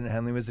more of it, and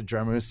Henley was the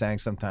drummer who sang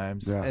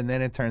sometimes. Yeah. And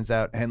then it turns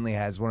out Henley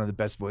has one of the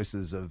best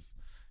voices of,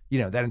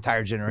 that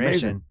entire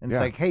generation. Amazing. And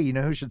it's like, hey, you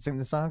know who should sing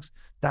the songs?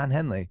 Don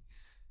Henley.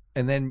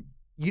 And then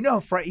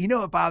Fry,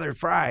 it bothered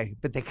Fry,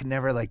 but they could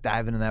never like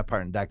dive into that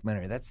part in the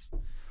documentary.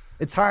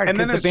 It's hard. And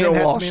then there's Joe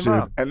Walsh,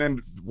 dude. And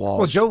then Walsh.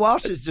 Well, Joe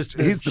Walsh is just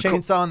he's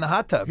chainsaw in the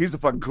hot tub. He's the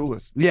fucking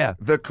coolest. Yeah,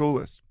 the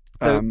coolest.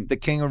 The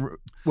king of,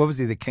 what was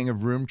he? The king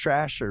of room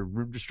trash or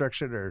room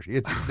destruction? Or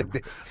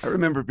I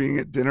remember being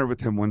at dinner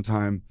with him one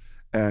time,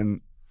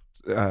 and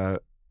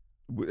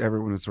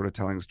everyone was sort of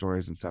telling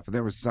stories and stuff. And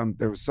there was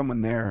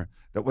someone there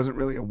that wasn't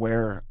really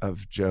aware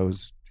of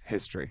Joe's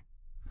history,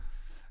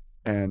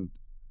 and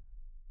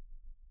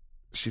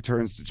she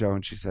turns to Joe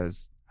and she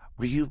says,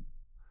 "Were you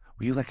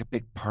like a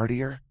big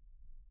partier?"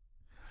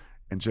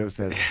 And Joe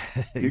says,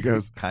 he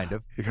goes, kind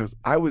of. He goes,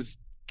 "I was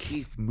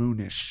Keith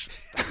Moonish."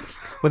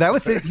 Well, that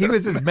was he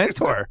was his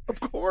mentor. Of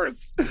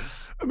course.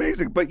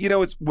 Amazing. But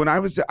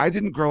I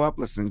didn't grow up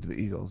listening to the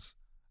Eagles.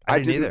 I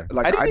didn't either.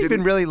 Like, I didn't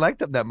even really like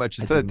them that much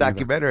until the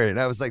documentary. And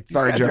I was like, these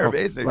guys are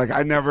amazing. Like,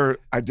 I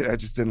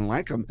just didn't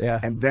like them. Yeah.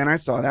 And then I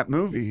saw that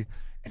movie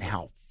and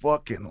how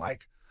fucking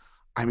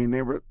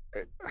they were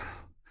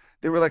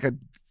like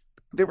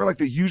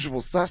the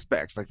Usual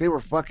Suspects. Like, they were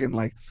fucking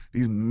like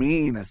these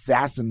mean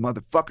assassin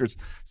motherfuckers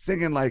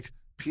singing like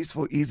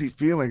Peaceful, Easy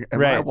Feeling. And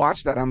when I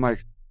watched that, I'm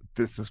like,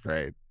 this is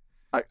great.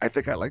 I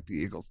think I like the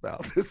Eagles now.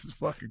 This is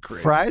fucking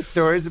crazy. Fry's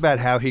stories about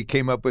how he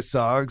came up with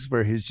songs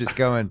where he's just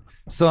going,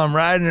 so I'm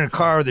riding in a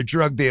car with a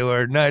drug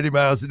dealer 90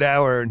 miles an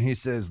hour, and he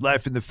says,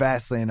 life in the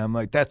fast lane. I'm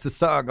like, that's a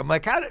song. I'm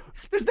like,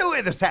 there's no way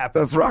this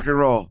happens. That's rock and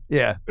roll.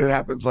 Yeah. It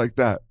happens like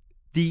that.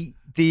 The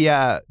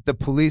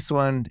police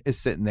one is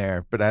sitting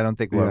there, but I don't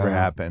think will ever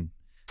happen.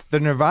 The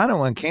Nirvana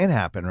one can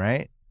happen,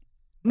 right?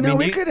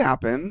 It could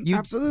happen.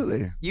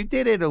 Absolutely. You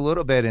did it a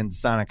little bit in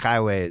Sonic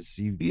Highways.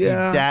 You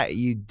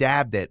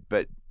dabbed it,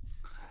 but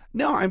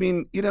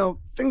no,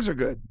 things are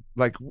good.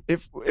 Like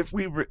if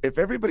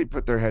everybody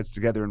put their heads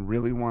together and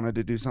really wanted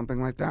to do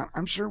something like that,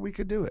 I'm sure we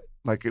could do it.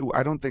 Like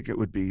I don't think it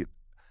would be.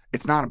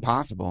 It's not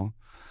impossible.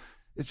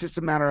 It's just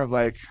a matter of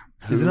like,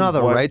 isn't all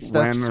the right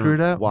stuff screwed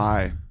up?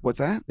 Why? What's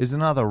that?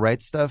 Isn't all the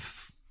right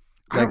stuff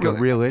like a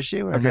real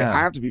issue? Okay, no?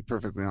 I have to be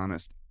perfectly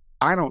honest.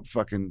 I don't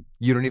fucking.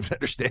 You don't even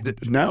understand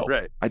it. No,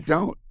 right? I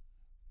don't.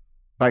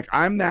 Like,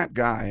 I'm that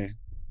guy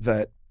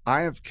that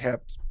I have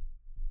kept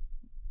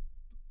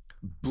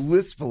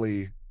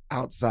blissfully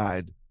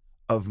outside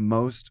of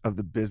most of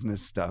the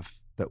business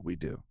stuff that we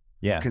do.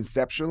 Yeah.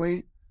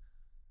 Conceptually,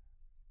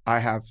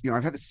 I've had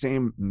the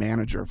same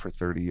manager for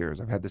 30 years.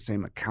 I've had the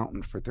same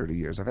accountant for 30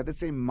 years. I've had the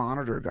same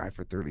monitor guy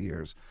for 30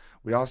 years.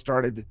 We all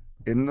started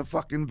in the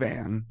fucking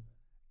van,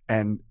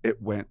 and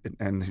it went,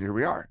 and here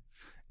we are.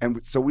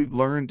 And so we've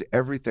learned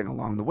everything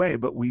along the way,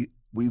 but we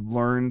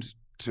learned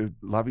to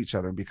love each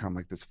other and become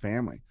like this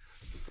family.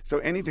 So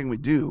anything we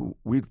do,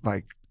 we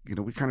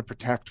kind of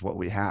protect what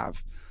we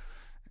have.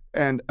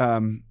 And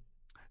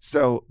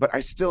but I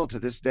still, to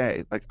this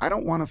day, like, I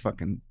don't want to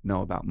fucking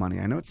know about money.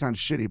 I know it sounds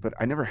shitty, but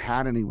I never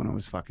had any when I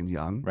was fucking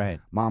young. Right.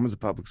 Mom was a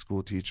public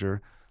school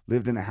teacher,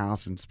 lived in a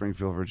house in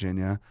Springfield,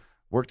 Virginia,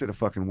 worked at a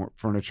fucking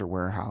furniture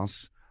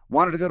warehouse,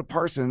 wanted to go to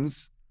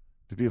Parsons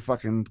to be a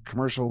fucking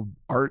commercial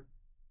art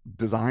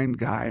design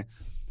guy.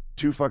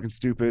 Too fucking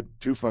stupid,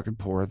 too fucking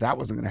poor. That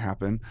wasn't going to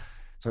happen.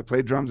 So I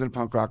played drums in a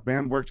punk rock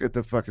band, worked at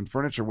the fucking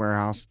furniture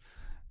warehouse,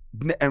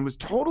 and was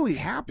totally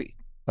happy.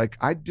 Like,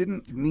 I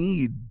didn't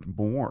need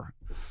more.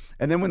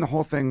 And then when the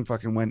whole thing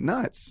fucking went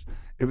nuts,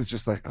 it was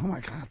just like, oh my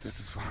God, this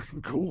is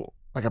fucking cool.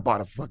 Like, I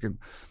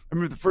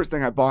remember the first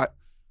thing I bought,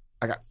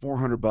 I got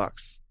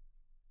 $400.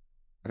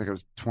 I think I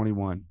was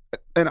 21.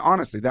 And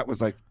honestly, that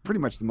was like pretty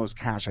much the most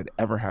cash I'd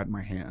ever had in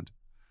my hand.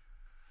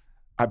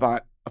 I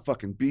bought a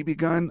fucking BB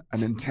gun, a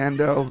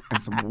Nintendo,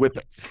 and some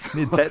whippets.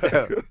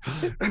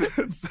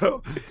 Nintendo.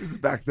 So this is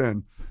back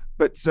then.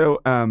 But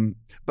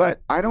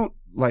I don't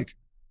like,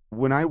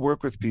 when I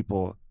work with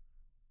people,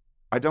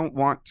 I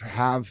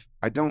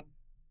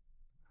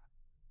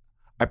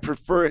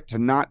prefer it to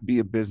not be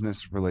a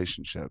business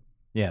relationship.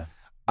 Yeah.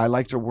 I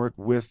like to work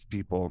with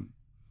people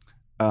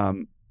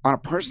on a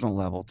personal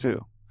level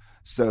too,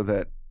 so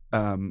that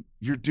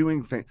you're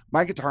doing things.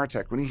 My guitar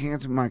tech, when he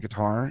hands me my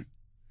guitar,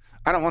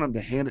 I don't want him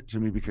to hand it to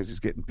me because he's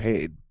getting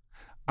paid.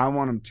 I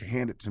want him to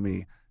hand it to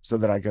me so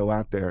that I go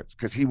out there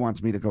because he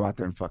wants me to go out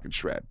there and fucking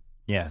shred.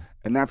 Yeah.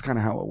 And that's kind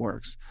of how it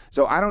works.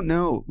 So I don't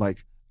know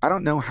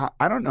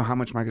how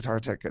much my guitar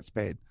tech gets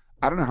paid.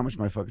 I don't know how much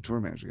my fucking tour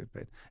manager gets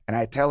paid. And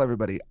I tell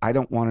everybody, I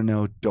don't want to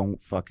know.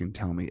 Don't fucking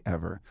tell me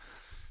ever.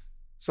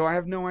 So I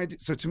have no idea.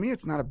 So to me,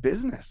 it's not a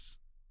business.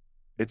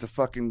 It's a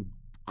fucking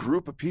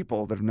group of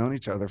people that have known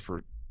each other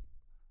for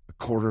a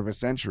quarter of a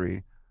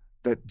century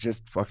that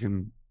just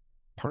fucking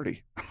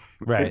party.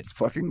 Right. It's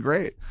fucking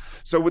great.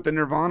 So with the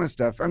Nirvana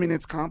stuff, I mean,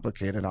 it's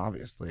complicated,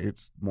 obviously.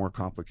 It's more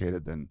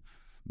complicated than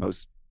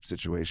most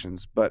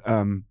situations. But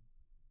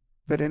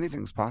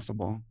anything's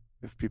possible.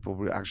 If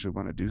people actually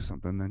want to do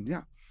something, then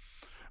yeah.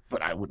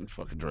 But I wouldn't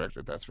fucking direct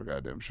it. That's for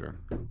goddamn sure.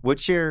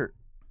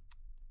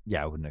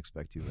 I wouldn't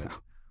expect you. But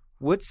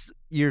what's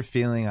your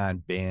feeling on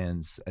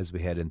bands as we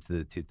head into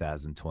the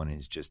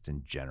 2020s, just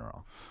in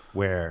general,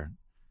 where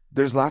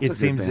there's lots of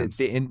good bands.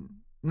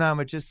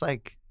 But just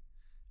like,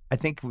 I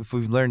think if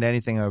we've learned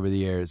anything over the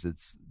years,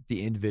 it's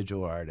the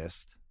individual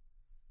artist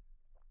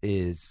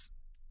is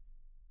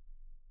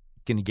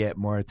going to get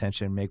more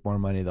attention, make more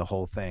money, the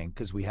whole thing,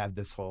 because we have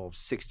this whole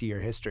 60-year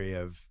history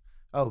of,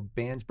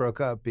 bands broke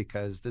up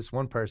because this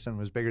one person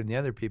was bigger than the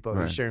other people.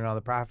 Right. He's sharing all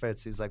the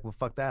profits. He's like, well,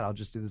 fuck that. I'll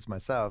just do this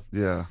myself.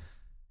 Yeah.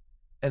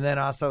 And then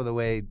also the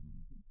way,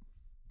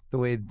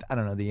 I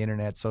don't know, the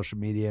internet, social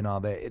media and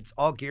all that, it's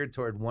all geared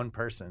toward one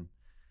person.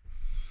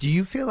 Do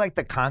you feel like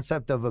the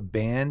concept of a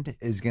band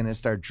is going to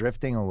start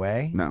drifting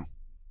away? No.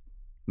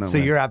 So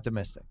you're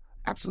optimistic?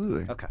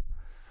 Absolutely. Okay.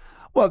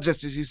 Well,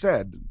 just as you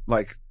said,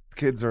 like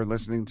kids are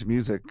listening to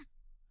music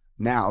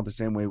now the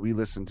same way we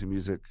listened to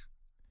music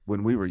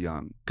when we were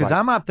young. Because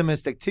I'm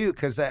optimistic too,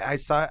 because I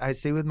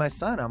see with my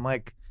son, I'm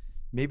like,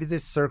 maybe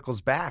this circles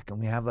back and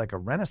we have like a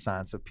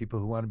renaissance of people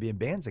who want to be in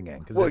bands again.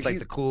 Because it's like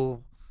the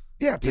cool.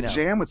 Yeah, to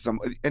jam with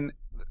someone. And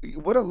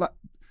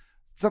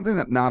something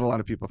that not a lot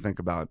of people think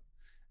about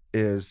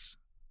is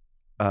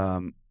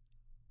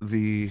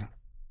the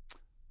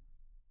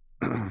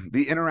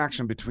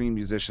interaction between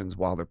musicians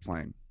while they're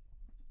playing.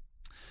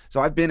 So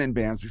I've been in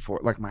bands before,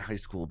 like my high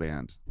school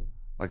band.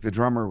 Like the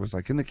drummer was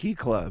like in the key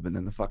club, and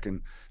then the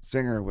fucking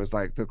singer was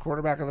like the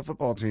quarterback of the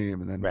football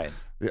team, and then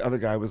the other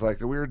guy was like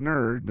the weird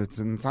nerd that's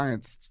in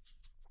science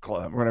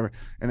club or whatever.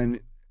 And then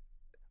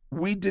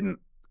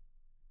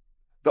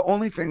the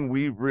only thing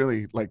we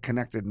really like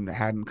connected and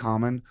had in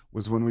common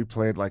was when we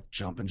played like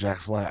Jumpin' Jack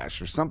Flash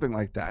or something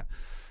like that.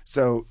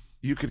 So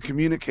you could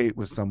communicate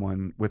with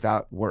someone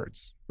without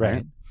words,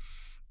 right?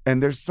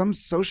 And there's some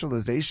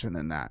socialization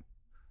in that.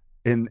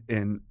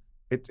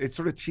 It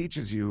sort of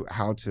teaches you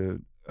how to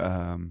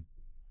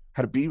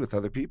be with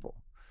other people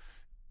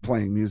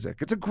playing music.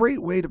 It's a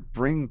great way to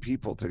bring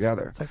people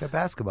together. It's like a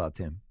basketball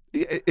team.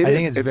 I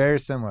think it's very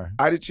similar.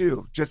 I do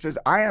too. Just as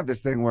I have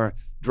this thing where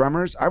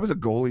drummers, I was a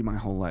goalie my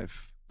whole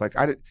life. Like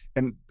I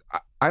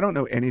don't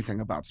know anything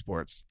about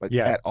sports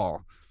at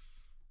all.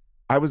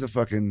 I was a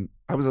soccer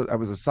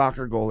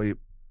goalie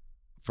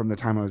from the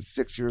time I was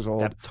 6 years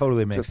old. That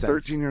totally makes to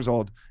 13 sense. years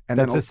old. And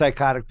that's a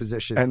psychotic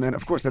position. And then,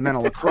 of course, a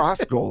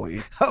lacrosse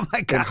goalie oh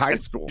my God. in high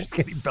school. Just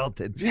getting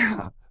belted.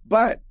 Yeah.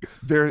 But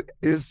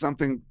there's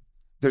something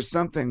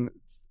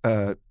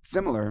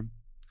similar.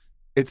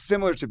 It's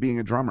similar to being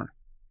a drummer.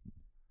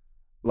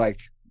 Like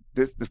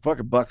the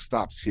fucking buck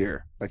stops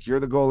here. Like you're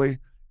the goalie,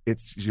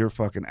 it's your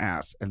fucking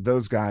ass. And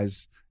those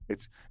guys,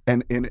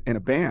 in a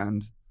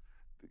band,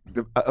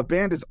 a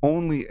band is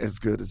only as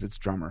good as its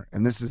drummer.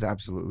 And this is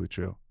absolutely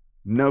true.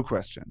 No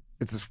question.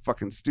 It's a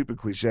fucking stupid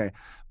cliche,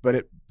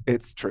 but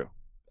it's true.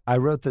 I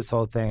wrote this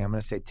whole thing, I'm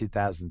going to say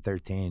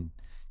 2013.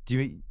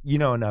 Do you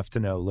know enough to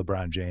know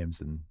LeBron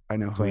James and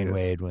Dwayne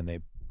Wade when they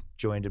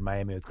joined in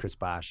Miami with Chris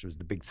Bosh? It was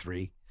the big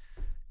three.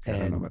 I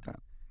don't know about that.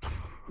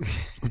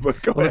 But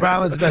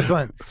LeBron was the best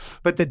one.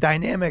 But the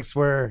dynamics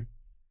were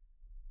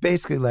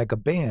basically like a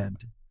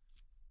band.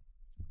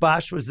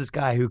 Bosh was this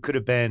guy who could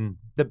have been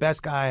the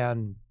best guy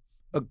on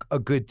a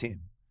good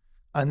team.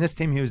 On this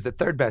team, he was the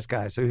third best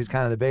guy, so he was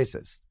kind of the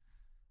bassist.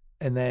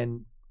 And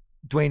then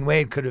Dwayne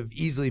Wade could have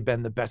easily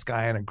been the best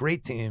guy on a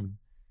great team,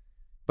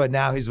 but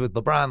now he's with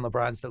LeBron.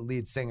 LeBron's the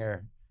lead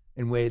singer,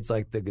 and Wade's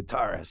like the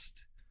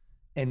guitarist.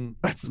 And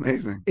that's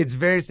amazing.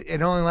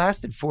 It only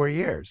lasted 4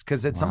 years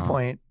because at some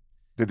point,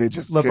 did they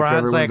just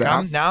LeBron's like,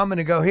 I'm going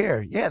to go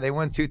here. Yeah, they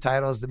won 2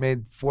 titles. They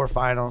made 4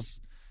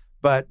 finals,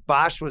 but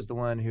Bosh was the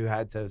one who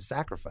had to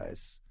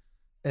sacrifice.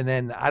 And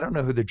then I don't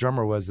know who the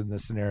drummer was in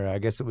this scenario. I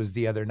guess it was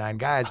the other 9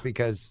 guys,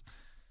 because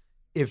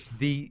if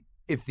the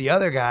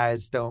other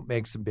guys don't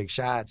make some big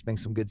shots, make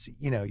some good,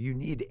 you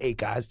need 8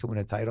 guys to win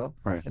a title.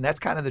 Right. And that's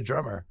kind of the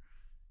drummer.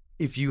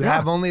 If you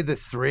have only the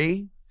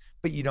 3,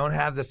 but you don't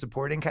have the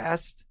supporting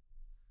cast,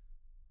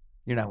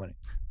 you're not winning.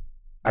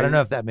 I don't know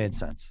if that made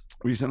sense.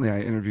 Recently, I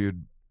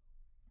interviewed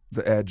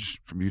The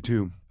Edge from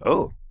U2.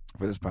 Oh.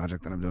 For this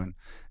project that I'm doing.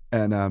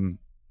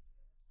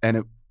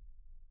 And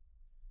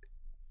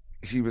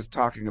he was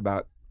talking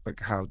about like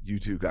how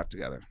U2 got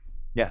together.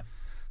 Yeah.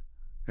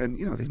 And,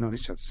 you know, they've known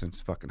each other since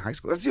fucking high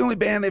school. That's the only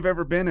band they've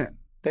ever been in.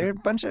 They're a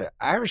bunch of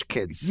Irish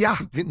kids. Yeah.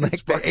 In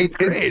like the 8th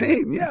grade.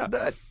 Insane. Yeah. It's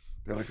nuts.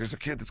 They're like, there's a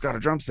kid that's got a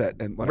drum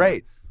set and whatever.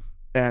 Right.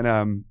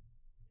 And,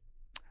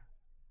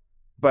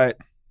 but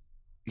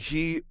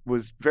he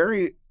was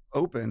very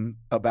open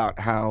about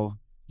how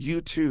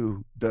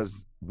U2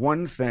 does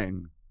one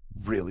thing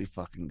really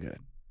fucking good.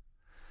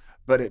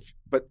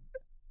 But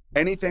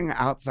anything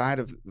outside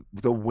of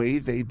the way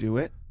they do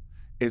it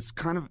is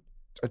kind of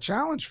a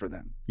challenge for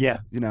them. Yeah.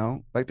 You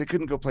know, like they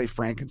couldn't go play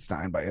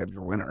Frankenstein by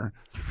Edgar Winter,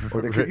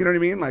 or they could, you know what I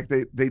mean? Like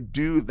they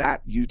do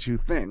that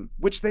U2 thing,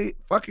 which they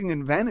fucking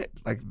invented.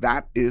 Like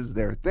that is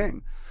their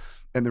thing.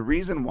 And the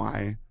reason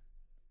why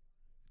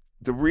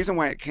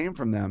it came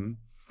from them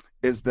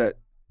is that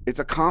it's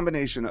a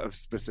combination of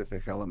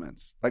specific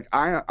elements. Like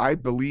I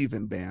believe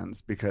in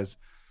bands because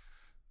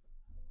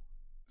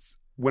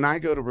when I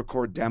go to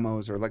record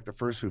demos or like the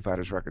first Foo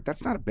Fighters record,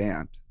 that's not a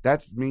band.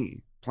 That's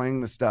me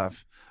playing the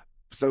stuff.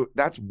 So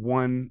that's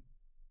one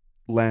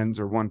lens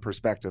or one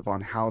perspective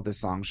on how the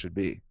song should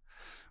be.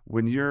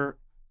 When you're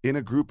in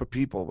a group of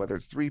people, whether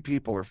it's 3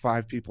 people or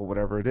 5 people,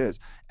 whatever it is,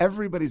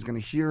 everybody's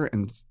going to hear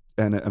and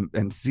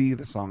see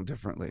the song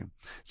differently.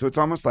 So it's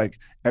almost like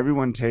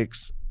everyone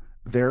takes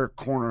their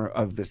corner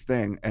of this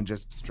thing and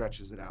just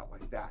stretches it out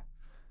like that.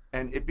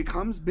 And it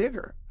becomes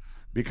bigger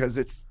because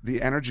it's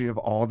the energy of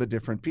all the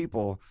different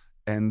people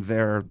and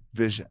their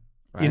vision.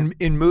 Right?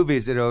 In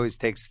movies, it always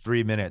takes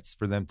 3 minutes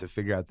for them to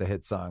figure out the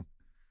hit song.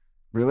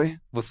 Really?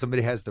 Well,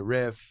 somebody has the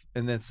riff,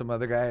 and then some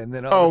other guy, and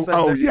then all of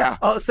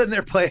a sudden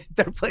they're playing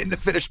the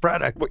finished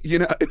product. Well, you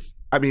know,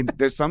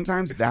 there's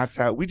sometimes that's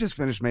how we just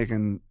finished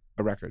making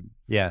a record.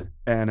 Yeah,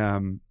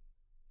 and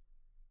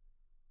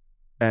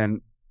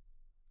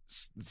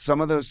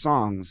some of those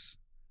songs,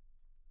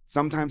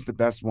 sometimes the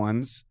best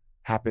ones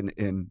happen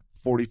in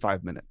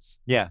 45 minutes.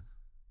 Yeah.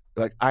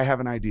 Like I have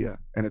an idea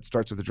and it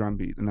starts with a drum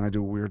beat and then I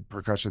do a weird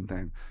percussion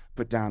thing,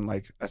 put down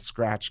like a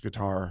scratch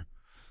guitar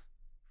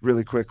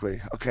really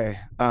quickly. Okay,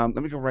 let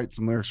me go write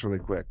some lyrics really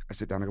quick. I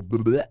sit down and go,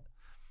 blah, blah,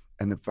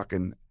 and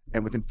then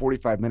and within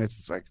 45 minutes,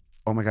 it's like,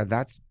 oh my God,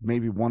 that's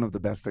maybe one of the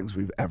best things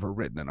we've ever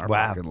written in our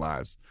fucking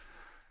lives.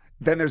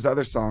 Then there's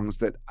other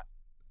songs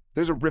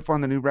there's a riff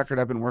on the new record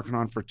I've been working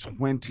on for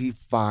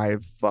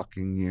 25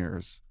 fucking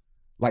years.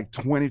 Like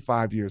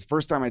 25 years.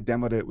 First time I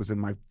demoed it was in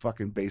my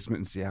fucking basement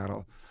in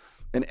Seattle.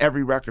 And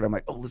every record I'm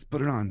like, oh, let's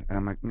put it on. And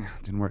I'm like, nah,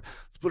 it didn't work.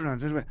 Let's put it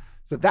on.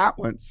 So that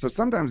one, so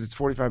sometimes it's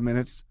 45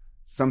 minutes.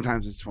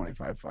 Sometimes it's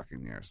 25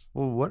 fucking years.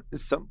 Well,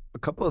 a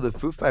couple of the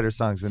Foo Fighters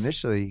songs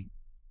initially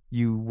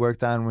you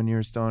worked on when you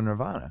were still in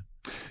Nirvana.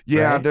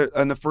 Yeah, right?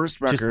 On the first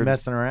record. Just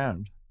messing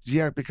around.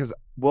 Yeah, because,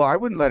 well, I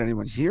wouldn't let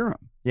anyone hear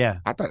them.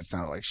 Yeah. I thought it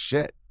sounded like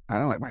shit. I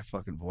don't like my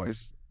fucking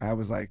voice. I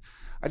was like,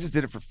 I just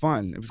did it for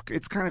fun.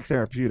 It's kind of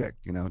therapeutic,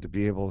 you know, to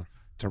be able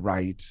to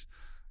write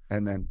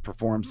and then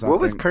perform something. What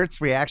was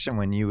Kurt's reaction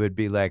when you would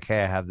be like,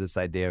 hey, I have this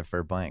idea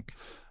for blank?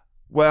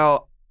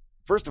 Well,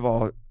 first of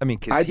all, I mean,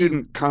 he's,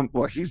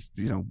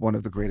 you know, one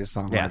of the greatest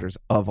songwriters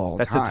of all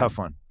time. That's a tough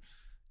one.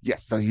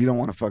 Yes, so you don't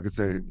want to fucking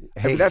say,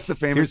 hey, I mean, that's the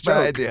famous joke.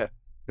 My idea.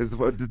 Is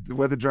what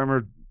the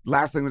drummer,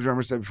 last thing the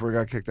drummer said before he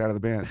got kicked out of the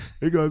band.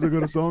 Hey guys, I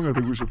got a song I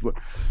think we should play.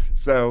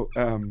 So,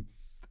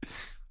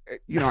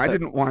 you know, I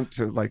didn't want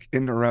to like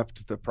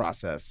interrupt the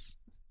process.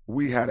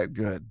 We had it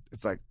good.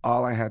 It's like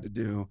all I had to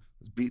do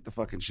was beat the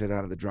fucking shit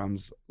out of the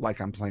drums like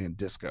I'm playing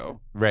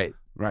disco. Right.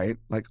 Right?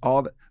 Like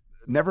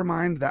never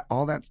mind that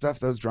all that stuff,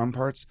 those drum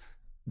parts,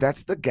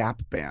 that's the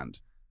Gap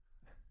band.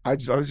 I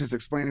was just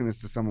explaining this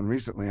to someone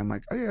recently. I'm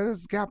like, oh yeah, this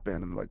is Gap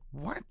band. And they're like,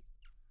 what?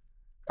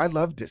 I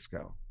love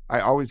disco. I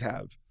always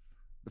have.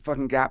 The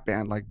fucking Gap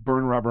band, like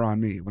Burn Rubber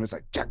on Me, when it's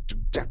like, jack.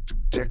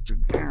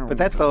 But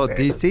that's all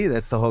DC.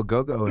 That's the whole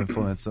go-go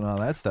influence and all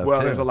that stuff. Well,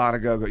 too. There's a lot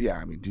of go-go. Yeah,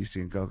 I mean, DC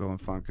and go-go and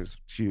funk is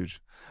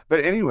huge.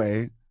 But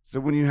anyway, so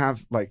when you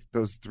have like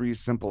those 3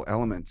 simple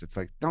elements, it's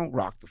like, don't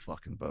rock the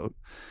fucking boat.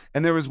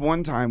 And there was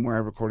one time where I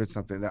recorded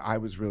something that I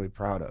was really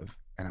proud of.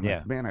 And I'm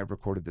like, man, I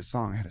recorded this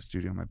song. I had a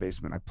studio in my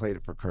basement. I played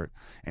it for Kurt,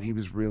 and he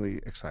was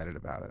really excited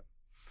about it.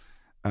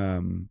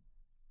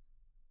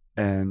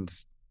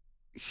 And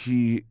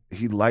he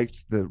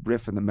liked the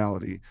riff and the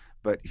melody,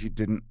 but he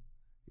didn't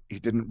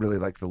really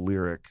like the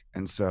lyric.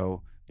 And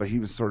so, but he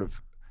was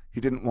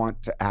he didn't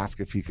want to ask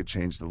if he could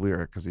change the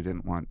lyric because he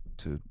didn't want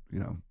to, you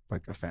know,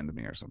 like offend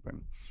me or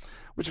something.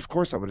 Which of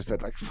course I would have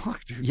said like,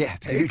 fuck, dude, yeah,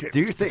 take it,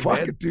 do your thing, fuck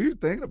man. it, do your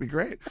thing, it'll be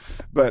great.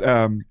 But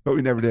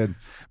we never did.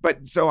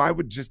 But so I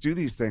would just do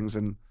these things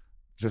and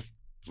just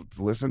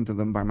listen to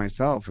them by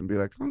myself and be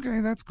like,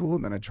 okay, that's cool.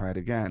 And then I'd try it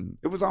again.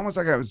 It was almost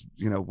like I was,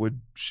 you know,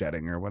 wood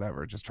shedding or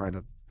whatever, just trying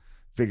to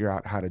figure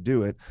out how to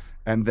do it.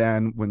 And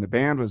then when the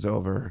band was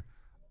over,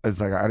 it's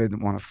like I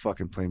didn't want to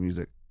fucking play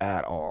music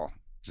at all.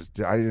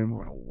 I didn't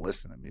want to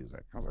listen to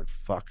music. I was like,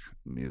 fuck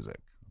music.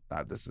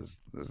 This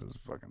is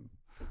fucking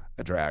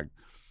a drag.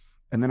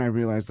 And then I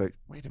realized, like,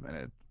 wait a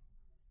minute,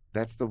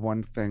 that's the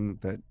one thing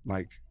that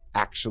like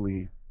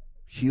actually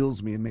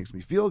heals me and makes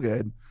me feel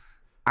good.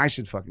 I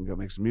should fucking go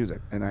make some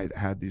music. And I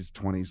had these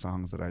 20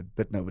 songs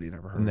that nobody had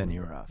ever heard. And then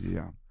you were off.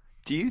 Yeah.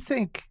 Do you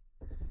think,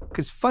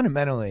 because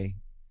fundamentally,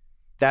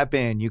 that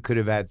band, you could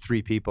have had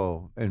 3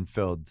 people and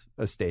filled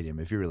a stadium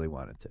if you really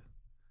wanted to.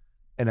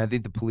 And I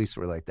think the Police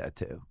were like that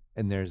too.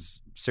 And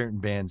there's certain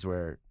bands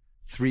where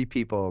 3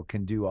 people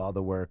can do all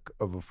the work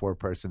of a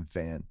 4-person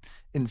fan.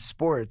 In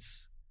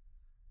sports,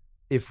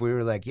 if we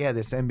were like, yeah,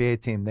 this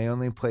NBA team, they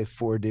only play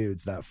 4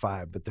 dudes, not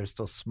 5, but they're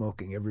still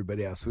smoking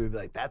everybody else, we'd be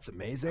like, that's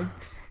amazing.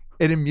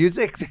 And in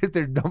music,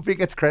 nobody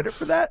gets credit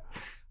for that.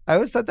 I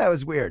always thought that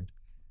was weird.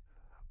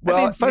 Well,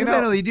 I mean,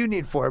 fundamentally, you do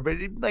need 4, but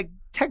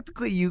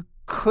technically, you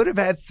could have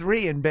had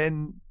 3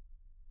 and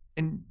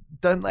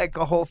done like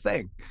a whole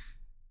thing.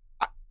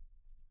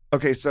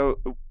 Okay, so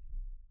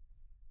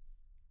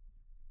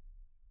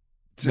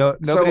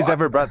nobody's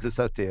ever brought this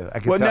up to you. I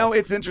can tell. No,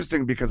 it's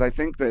interesting because I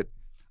think that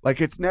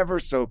it's never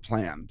so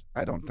planned.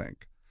 I don't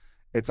think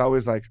it's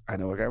always like, I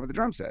know a guy with a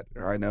drum set,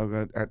 or I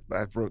know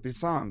I wrote these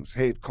songs.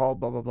 Hey, call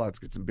blah blah blah. Let's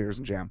get some beers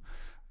and jam.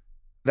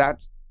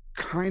 That's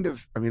kind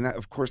of, I mean, that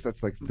of course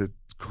that's like the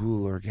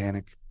cool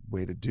organic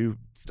way to do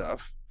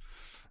stuff,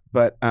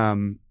 but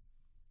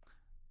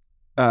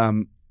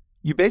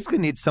you basically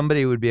need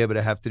somebody who would be able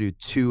to have to do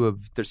 2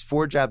 of, there's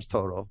 4 jobs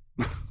total.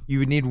 You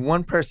would need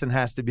one person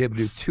has to be able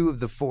to do 2 of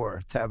the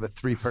 4 to have a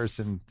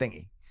 3-person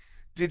thingy.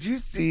 Did you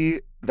see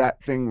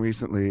that thing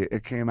recently?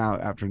 It came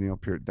out after Neil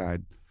Peart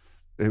died.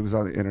 It was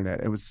on the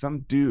internet. It was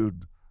some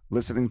dude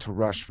listening to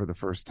Rush for the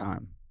first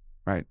time,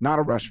 right? Not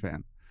a Rush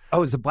fan.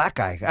 Oh, it's a black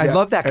guy. I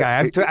love that guy.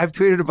 I've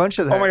tweeted a bunch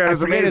of them. Oh my God,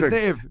 it's amazing.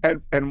 His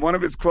name. And one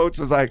of his quotes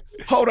was like,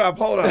 hold up.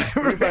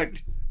 He's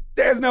like,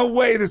 there's no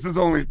way this is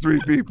only 3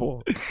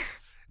 people.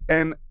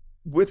 And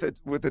with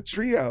a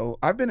trio,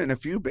 I've been in a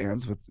few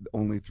bands with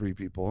only 3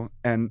 people,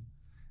 and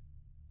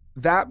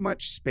that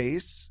much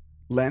space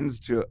lends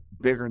to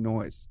bigger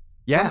noise.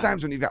 Yeah.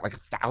 Sometimes when you've got like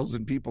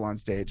 1,000 people on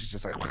stage, it's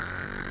just like,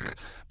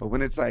 but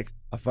when it's like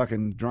a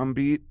fucking drum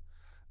beat,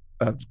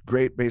 a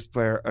great bass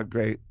player, a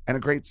great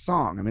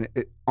song. I mean,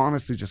 it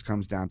honestly just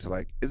comes down to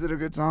like, is it a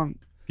good song?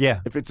 Yeah.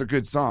 If it's a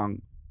good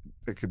song,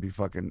 it could be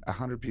fucking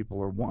 100 people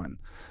or 1.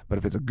 But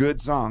if it's a good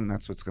song,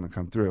 that's what's going to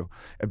come through.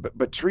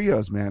 But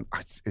trios, man,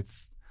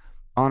 it's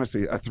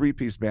honestly a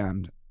 3-piece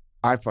band.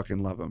 I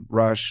fucking love them.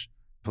 Rush,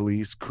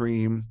 Police,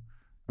 Cream.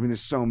 I mean, there's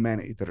so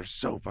many that are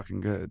so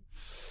fucking good.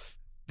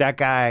 That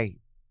guy,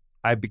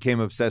 I became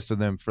obsessed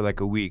with him for like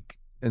a week.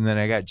 And then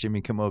I got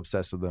Jimmy Kimmel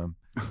obsessed with him.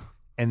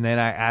 And then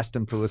I asked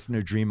him to listen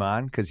to Dream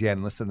On because he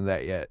hadn't listened to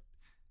that yet.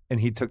 And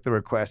he took the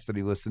request that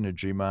he listened to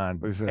Dream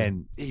On.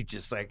 And he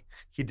just like,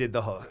 he did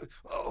the whole,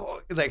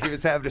 like he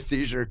was having a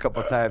seizure a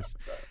couple times.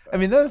 I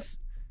mean,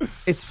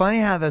 it's funny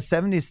how the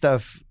 70s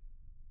stuff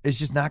is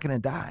just not going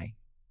to die.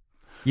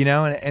 You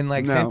know? And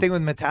like, same thing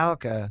with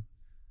Metallica.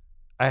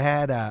 I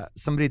had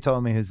somebody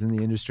told me who's in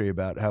the industry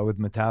about how with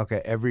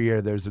Metallica, every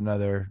year there's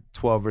another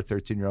 12 or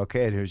 13-year-old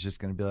kid who's just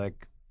going to be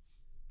like,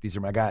 these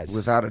are my guys.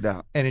 Without a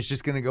doubt. And it's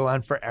just going to go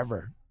on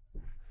forever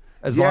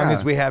as long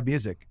as we have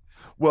music.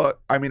 Well,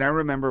 I mean, I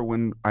remember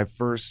when I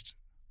first,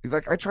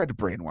 I tried to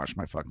brainwash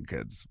my fucking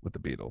kids with the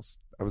Beatles.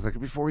 I was like,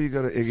 before you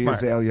go to Iggy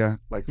Azalea,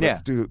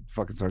 let's do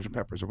fucking Sgt.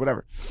 Pepper's or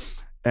whatever.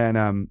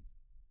 And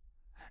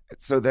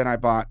so then I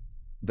bought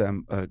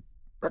them a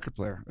record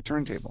player, a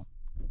turntable,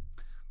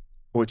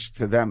 which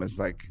to them is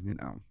like,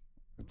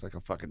 it's like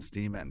a fucking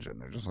steam engine.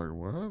 They're just like,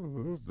 what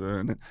is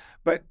this?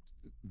 But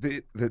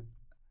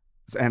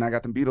and I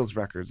got them Beatles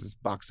records, this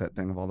box set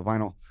thing of all the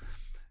vinyl.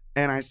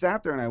 And I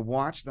sat there and I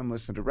watched them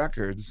listen to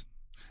records.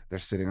 They're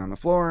sitting on the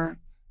floor.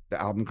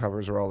 The album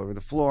covers are all over the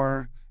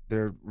floor.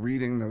 They're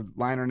reading the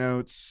liner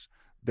notes.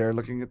 They're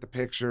looking at the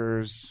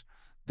pictures.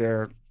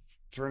 They're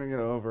turning it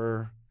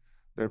over.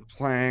 They're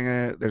playing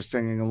it. They're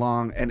singing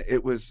along. And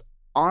it was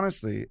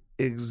honestly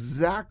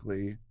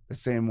exactly the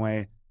same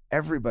way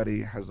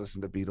everybody has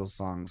listened to Beatles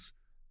songs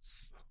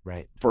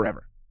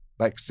forever.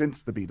 Like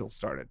since the Beatles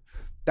started.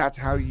 That's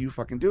how you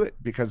fucking do it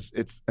because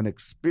it's an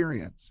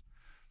experience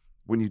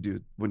when you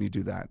do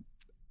that.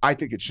 I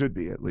think it should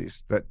be, at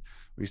least, that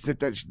we sit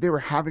down. They were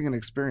having an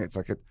experience,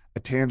 like a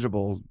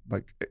tangible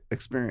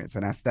experience,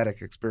 an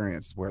aesthetic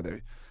experience where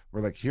they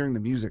were like hearing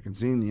the music and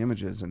seeing the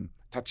images and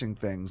touching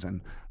things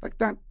and like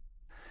that.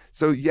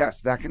 So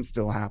yes, that can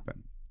still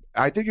happen.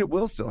 I think it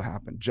will still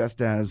happen, just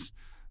as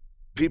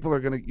people are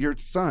going to, your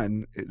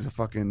son is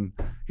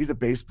he's a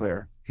bass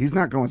player. He's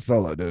not going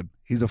solo, dude.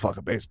 He's a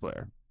fucking bass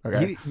player.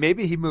 Okay.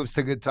 Maybe he moves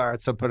to guitar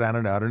at some point. I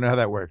don't know. I don't know how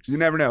that works. You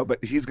never know,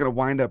 but he's going to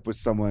wind up with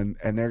someone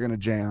and they're going to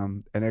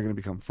jam and they're going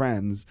to become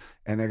friends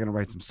and they're going to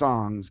write some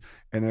songs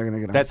and they're going to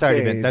get on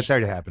stage. That's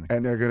already happening.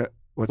 And they're going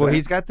to,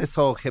 he's got this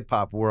whole hip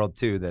hop world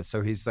too.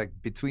 So he's like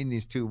between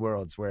these two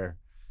worlds where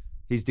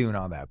he's doing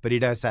all that. But he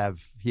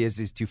has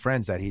these 2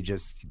 friends that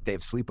they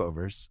have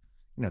sleepovers.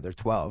 They're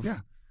 12.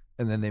 Yeah.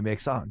 And then they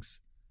make songs.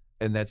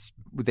 And that's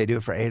what they do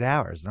for 8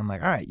 hours. And I'm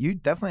like, all right, you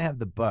definitely have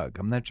the bug.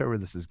 I'm not sure where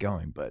this is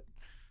going, but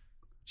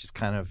just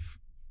kind of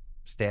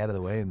stay out of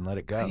the way and let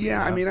it go.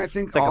 Yeah, I mean, I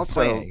think it's like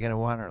also a plane. You're gonna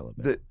water a little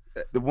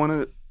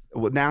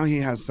bit. Now he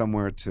has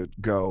somewhere to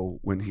go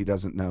when he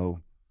doesn't know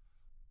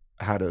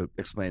how to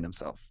explain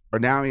himself. Or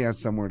now he has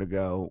somewhere to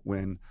go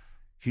when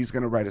he's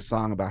going to write a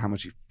song about how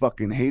much he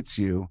fucking hates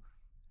you.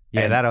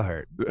 Yeah, that'll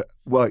hurt.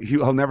 Well,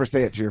 he'll never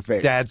say it to your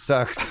face. Dad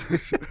sucks.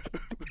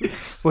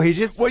 Well,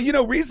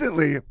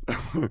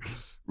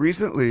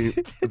 recently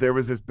there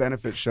was this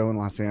benefit show in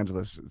Los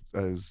Angeles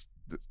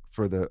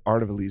for the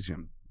Art of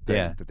Elysium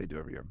thing that they do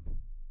every year.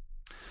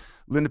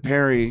 Linda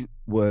Perry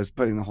was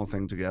putting the whole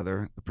thing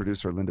together, the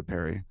producer Linda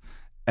Perry,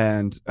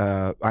 and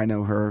I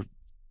know her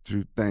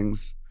through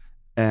things,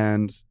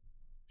 and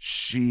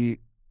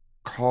she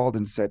called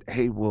and said,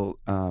 "Hey, will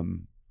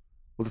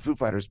the Foo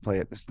Fighters play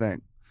at this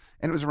thing?"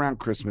 And it was around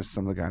Christmas.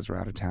 Some of the guys were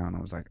out of town.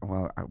 I was like,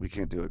 "Well, we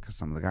can't do it because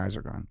some of the guys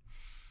are gone."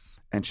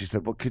 And she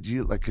said, "Well, could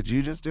you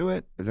just do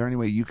it? Is there any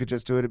way you could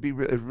just do it?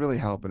 It'd really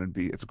help, and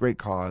it's a great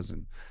cause."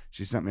 And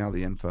she sent me all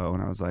the info,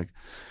 and I was like,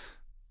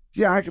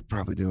 "Yeah, I could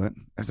probably do it."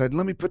 I said,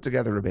 "Let me put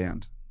together a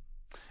band."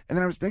 And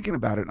then I was thinking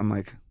about it. And I'm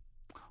like,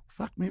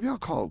 "Fuck, maybe I'll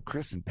call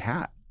Chris and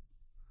Pat.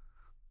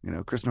 You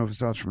know, Chris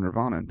Novoselic from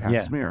Nirvana and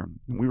Pat Smear.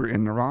 And we were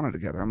in Nirvana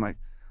together. I'm like,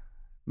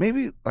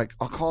 maybe I'll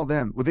call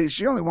them. Well,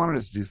 she only wanted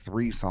us to do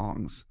 3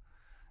 songs.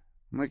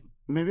 I'm like,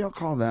 maybe I'll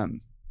call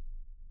them."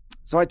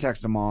 So I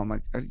texted them all. I'm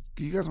like,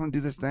 "You guys want to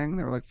do this thing?" And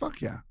they were like,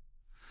 "Fuck yeah."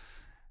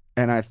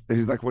 And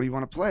he's like, "What do you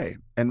want to play?"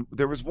 And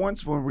there was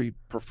once when we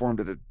performed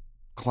at a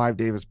Clive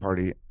Davis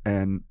party,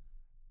 and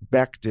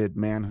Beck did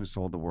 "Man Who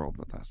Sold the World"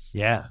 with us.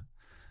 Yeah.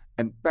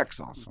 And Beck's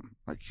awesome.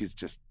 Like, he's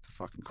just the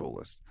fucking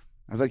coolest.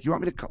 I was like, "You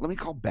want me to let me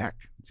call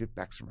Beck and see if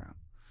Beck's around."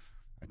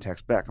 I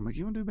text Beck. I'm like,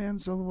 "You want to do "Man Who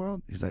Sold the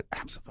World"? He's like,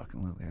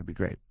 "Absolutely. That'd be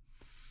great."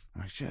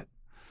 I'm like, "Shit."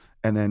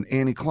 And then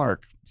Annie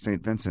Clark,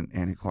 St. Vincent,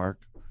 Annie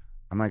Clark.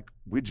 I'm like,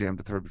 we jammed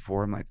with her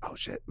before. I'm like, "Oh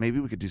shit, maybe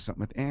we could do something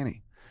with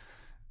Annie."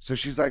 So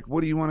she's like,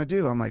 "What do you want to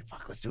do?" I'm like,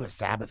 "Fuck, let's do a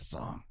Sabbath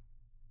song."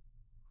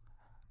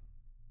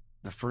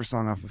 The first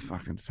song off of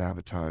fucking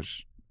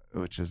Sabotage,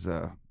 which is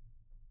I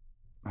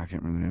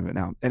can't remember the name of it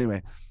now.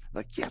 Anyway,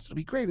 like, yes, it'll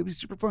be great. It'll be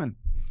super fun.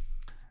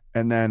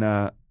 And then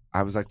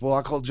I was like, "Well,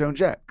 I'll call Joan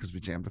Jett," because we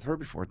jammed with her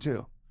before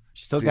too.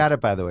 She still got it,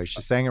 by the way.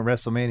 She sang at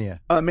WrestleMania.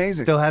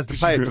 Amazing. Still has the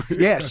pipes.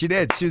 Really? Yeah, she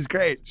did. She was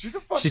great. She's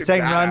a fucking She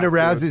sang badass, Ronda dude.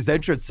 Rousey's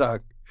entrance song.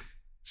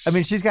 I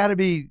mean, she's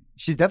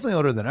definitely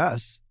older than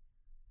us.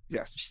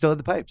 Yes. She still had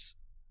the pipes.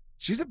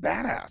 She's a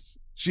badass.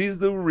 She's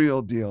the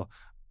real deal.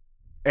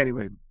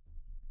 Anyway,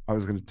 I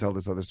was going to tell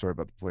this other story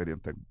about the Palladium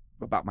thing,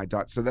 about my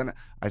daughter. So then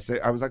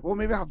I was like, well,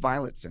 maybe I'll have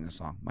Violet sing a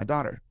song, my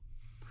daughter.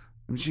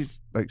 I mean,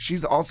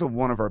 she's also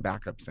one of our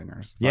backup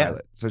singers,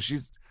 Violet. Yeah. So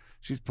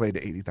she's played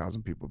to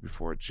 80,000 people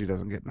before. She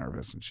doesn't get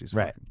nervous, and she's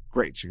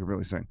great. She can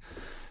really sing.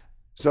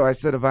 So I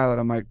said to Violet,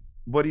 I'm like,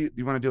 "What do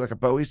you want to do, like a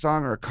Bowie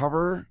song or a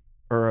cover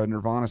or a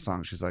Nirvana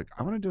song?" She's like,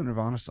 "I want to do a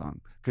Nirvana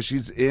song," because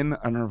she's in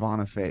a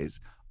Nirvana phase,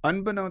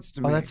 unbeknownst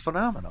to me. Oh, that's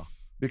phenomenal.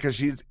 Because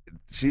she's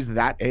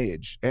that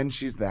age and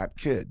she's that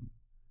kid.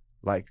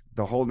 Like,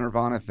 the whole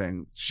Nirvana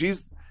thing,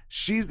 she's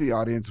the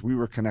audience we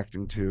were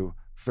connecting to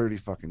 30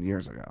 fucking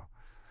years ago.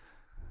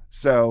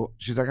 So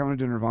she's like, "I want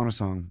to do a Nirvana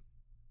song."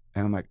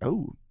 And I'm like,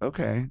 "Oh,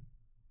 okay.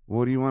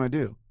 What do you want to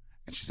do?"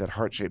 And she said,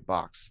 "Heart-Shaped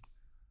Box."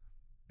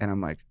 And I'm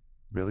like,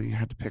 "Really? You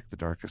had to pick the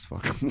darkest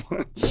fucking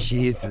one?"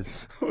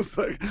 Jesus. I was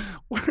like,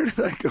 where did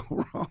I go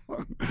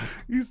wrong?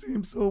 You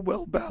seem so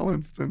well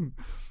balanced. And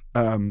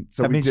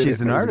so I mean, she's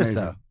an artist,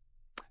 though.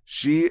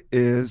 She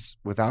is,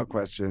 without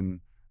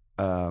question,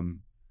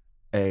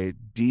 a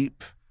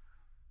deep,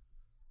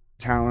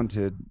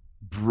 talented,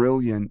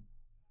 brilliant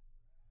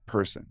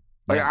person.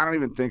 Like, I don't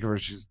even think of her,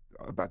 she's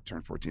about to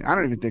turn 14. I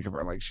don't even think of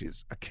her like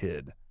she's a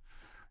kid.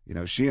 You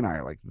know, she and I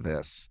are like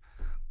this.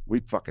 We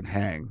fucking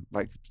hang.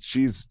 Like,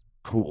 she's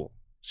cool.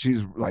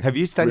 She's like. Have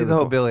you studied really the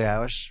whole cool. Billie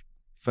Eilish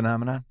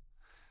phenomenon?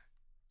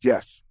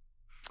 Yes.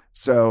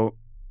 So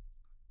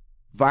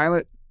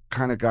Violet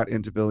kind of got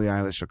into Billie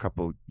Eilish a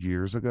couple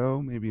years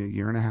ago, maybe a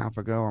year and a half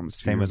ago. Almost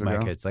Same with my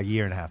ago. kids, like a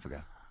year and a half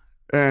ago.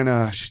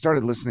 And she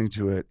started listening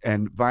to it.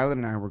 And Violet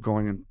and I were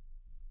going, and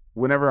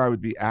whenever I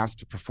would be asked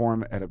to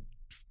perform at a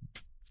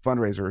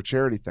fundraiser or a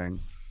charity thing,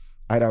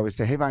 I'd always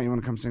say, "Hey, Violet, you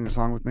want to come sing a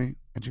song with me?"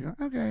 And she'd go,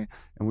 "Okay."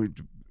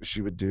 And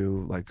she would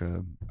do like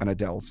an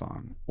Adele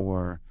song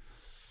or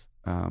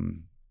a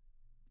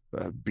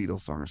Beatles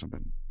song or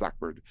something,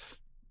 Blackbird.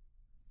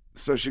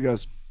 So she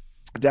goes,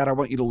 "Dad, I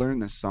want you to learn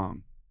this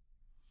song.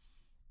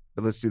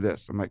 But let's do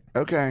this." I'm like,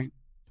 "Okay."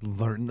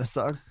 Learn the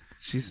song?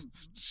 She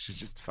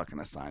just fucking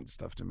assigned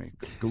stuff to me.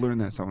 "Go learn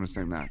this. I want to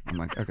sing that." I'm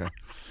like, "Okay."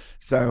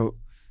 So,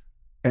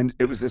 and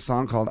it was this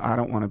song called "I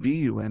Don't Want to Be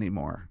You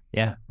Anymore."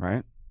 Yeah.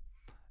 Right?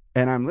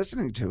 And I'm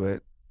listening to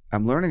it.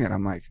 I'm learning it.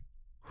 I'm like,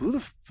 who the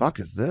fuck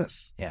is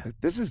this? Yeah. Like,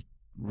 this is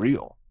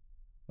real.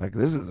 Like,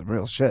 this is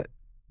real shit.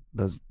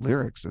 Those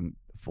lyrics and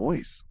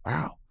voice.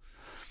 Wow.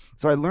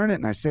 So I learn it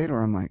and I say to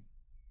her, I'm like,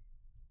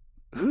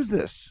 "Who's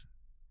this?"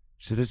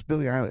 She said, "It's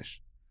Billie Eilish."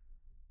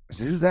 I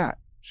said, "Who's that?"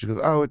 She goes,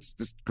 "Oh, it's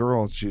this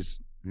girl.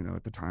 She's, you know,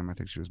 at the time, I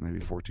think she was maybe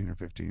 14 or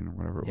 15 or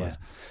whatever it was."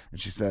 And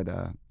she said,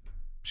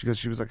 she goes,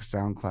 she was like a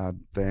SoundCloud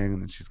thing.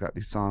 And then she's got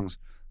these songs.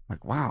 I'm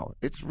like, wow,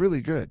 it's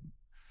really good.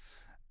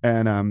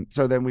 And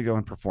so then we go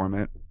and perform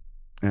it.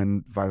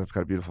 And Violet's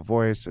got a beautiful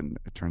voice and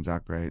it turns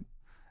out great.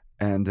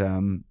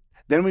 And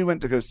then we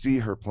went to go see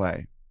her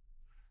play.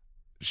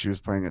 She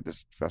was playing at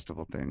this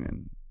festival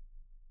thing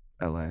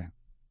in LA.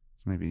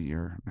 It's maybe a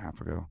year and a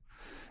half ago.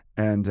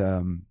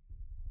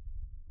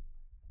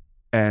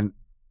 And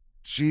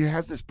she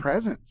has this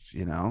presence,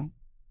 you know?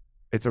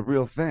 It's a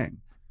real thing.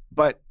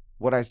 But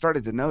what I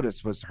started to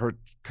notice was her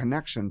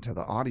connection to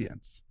the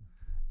audience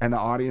and the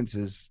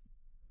audience's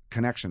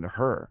connection to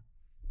her.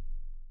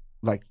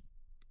 Like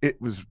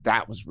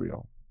that was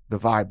real. The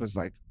vibe was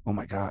like, oh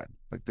my God,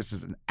 like this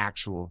is an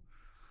actual,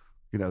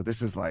 you know,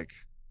 this is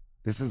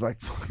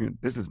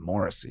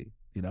Morrissey,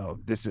 you know,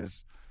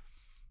 it's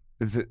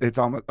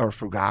almost, or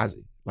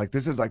Fugazi. Like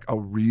this is like a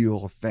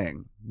real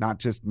thing, not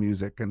just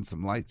music and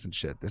some lights and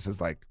shit. This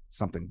is like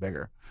something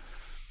bigger.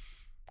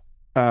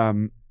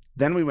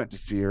 Then we went to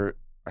see her,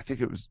 I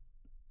think it was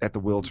at the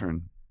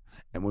Wiltern.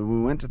 And when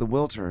we went to the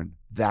Wiltern,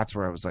 that's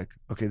where I was like,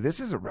 okay, this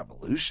is a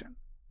revolution.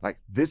 Like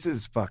this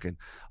is fucking,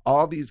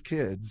 all these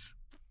kids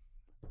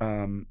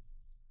are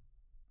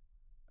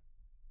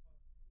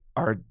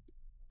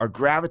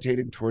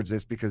gravitating towards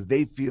this because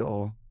they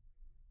feel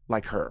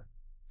like her.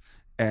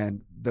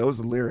 And those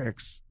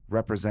lyrics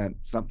represent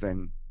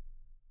something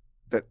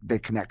that they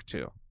connect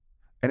to.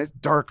 And it's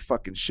dark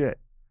fucking shit.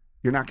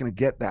 You're not going to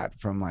get that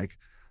from like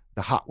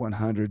the Hot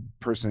 100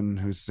 person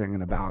who's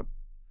singing about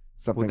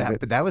something. Well,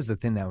 but that was the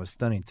thing that was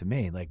stunning to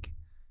me. Like,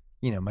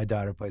 you know, my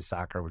daughter plays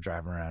soccer. We're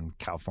driving around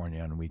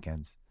California on the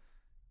weekends,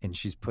 and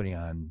she's putting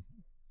on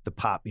the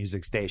pop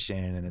music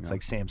station, and it's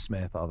like Sam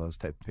Smith, all those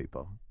type of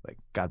people. Like,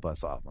 God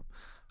bless all of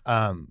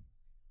them.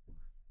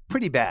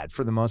 Pretty bad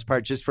for the most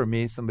part. Just for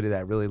me, somebody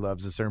that really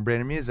loves a certain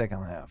brand of music,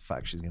 I'm like, oh,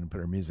 fuck, she's going to put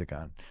her music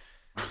on.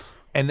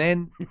 And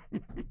then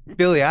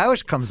Billie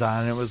Eilish comes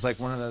on, and it was like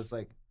one of those,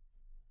 like,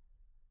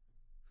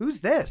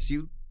 who's this?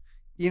 You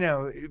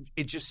know,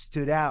 it just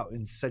stood out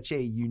in such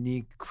a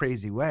unique,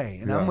 crazy way.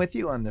 And I'm with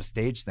you on the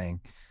stage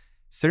thing.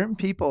 Certain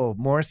people,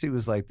 Morrissey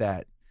was like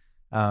that,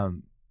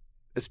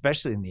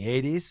 especially in the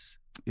 80s.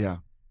 Yeah.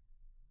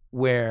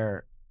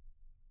 Where,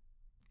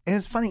 and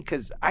it's funny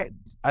because I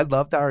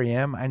loved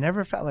REM. I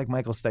never felt like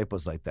Michael Stipe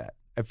was like that.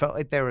 I felt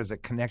like there was a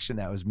connection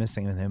that was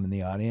missing with him in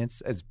the audience,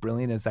 as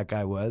brilliant as that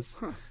guy was.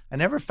 Huh. I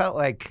never felt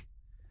like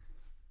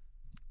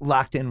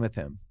locked in with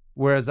him.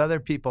 Whereas other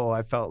people,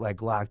 I felt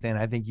like locked in.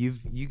 I think you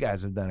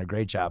guys have done a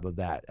great job of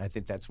that. I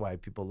think that's why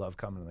people love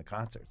coming to the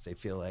concerts. They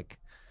feel like,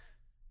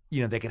 you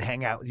know, they can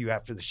hang out with you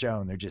after the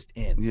show and they're just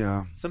in.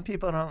 Yeah. Some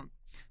people don't.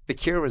 The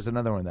Cure was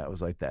another one that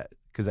was like that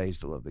because I used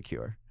to love The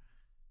Cure.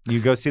 You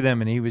go see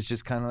them and he was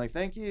just kind of like,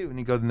 thank you. And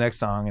you go to the next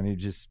song and he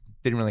just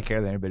didn't really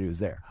care that anybody was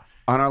there.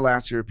 On our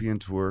last European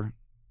tour,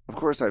 of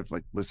course, I've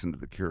like listened to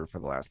The Cure for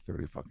the last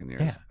 30 fucking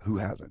years. Yeah. Who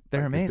hasn't?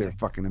 They're amazing. They're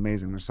fucking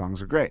amazing. Their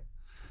songs are great.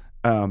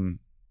 I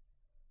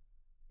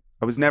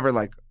was never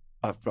like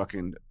a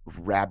fucking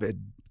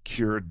rabid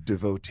Cure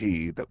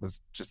devotee that was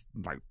just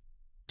like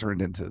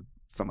turned into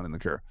someone in The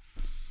Cure.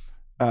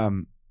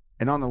 And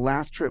on the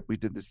last trip, we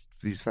did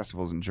these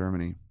festivals in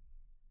Germany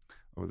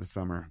over the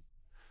summer.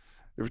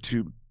 There were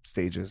 2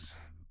 stages,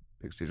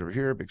 big stage over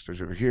here, big stage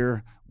over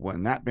here.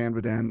 When that band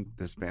would end,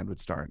 this band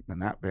would start. When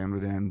that band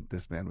would end,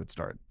 this band would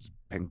start. Just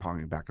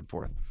ping-ponging back and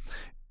forth.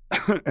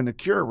 And The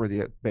Cure were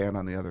the band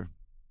on the other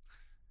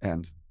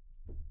end,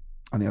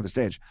 on the other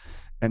stage.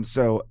 And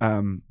so,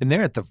 and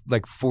they're at the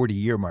like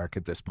 40-year mark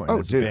at this point. Oh,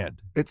 as dude, a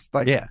band. It's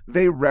like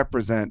they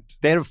represent.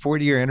 They had a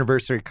 40-year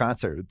anniversary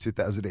concert in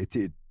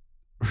 2018.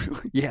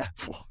 Really? Yeah.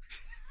 Can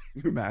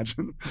you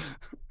imagine?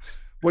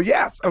 Well,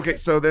 yes. Okay,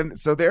 so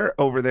they're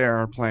over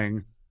there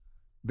playing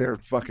their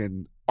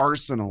fucking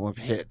arsenal of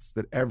hits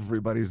that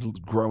everybody's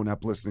grown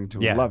up listening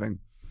to and loving.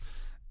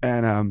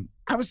 And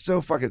I was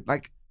so fucking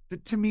like,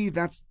 to me,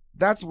 that's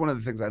one of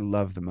the things I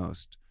love the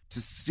most,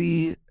 to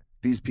see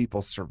these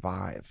people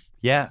survive.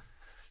 Yeah.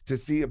 To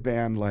see a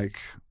band like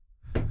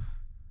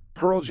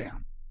Pearl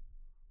Jam.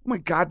 Oh my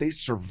God, they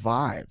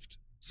survived.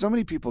 So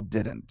many people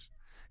didn't.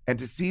 And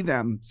to see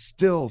them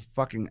still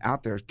fucking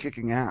out there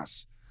kicking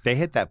ass. They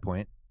hit that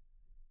point.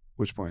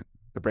 Which point?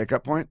 The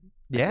breakup point?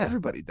 Yeah.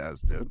 Everybody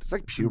does, dude. It's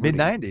like puberty.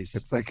 Mid-90s.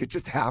 It's like, it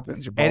just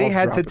happens. Eddie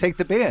had to take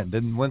the band.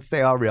 And once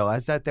they all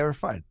realized that, they were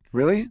fine.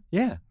 Really?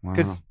 Yeah.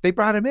 Because they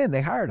brought him in.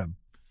 They hired him.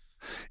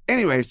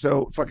 Anyway,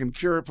 so fucking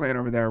Cure playing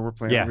over there. We're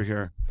playing over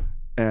here.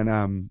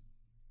 And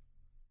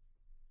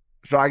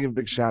so I give a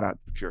big shout out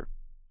to The Cure.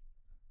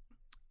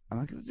 I'm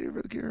like, let's hear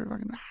for The Cure.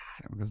 Fucking,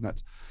 everyone goes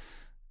nuts.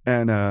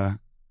 And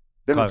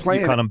then I'm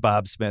playing. You call him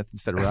Bob Smith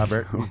instead of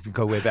Robert. You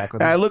go way back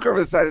with him. And I look over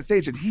the side of the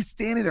stage and he's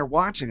standing there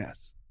watching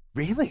us.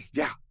 Really?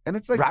 Yeah. And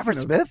it's like Robert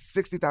Smith?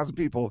 60,000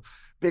 people,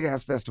 big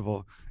ass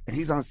festival. And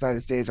he's on the side of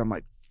the stage. I'm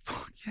like,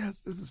 fuck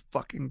yes, this is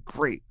fucking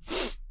great.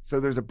 So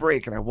there's a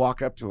break and I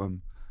walk up to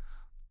him.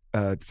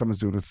 Someone's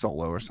doing a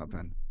solo or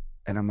something.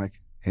 And I'm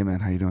like, hey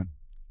man, how you doing?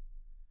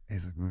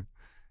 He's like, "Good."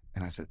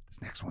 And I said,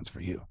 this next one's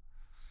for you.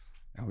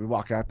 And we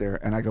walk out there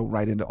and I go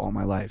right into All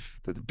My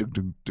Life.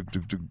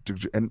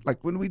 And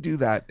like when we do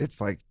that, it's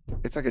like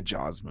a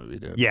Jaws movie,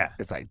 dude. Yeah.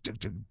 It's like,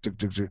 and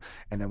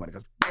then when it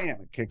goes,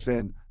 bam, it kicks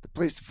in, the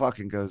place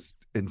fucking goes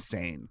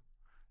insane.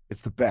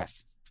 It's the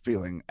best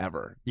feeling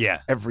ever. Yeah.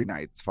 Every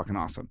night. It's fucking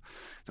awesome.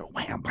 So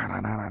wham,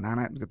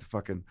 get the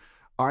fucking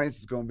audience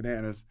is going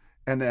bananas.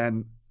 And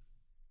then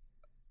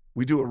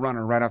we do a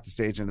runner right off the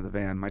stage into the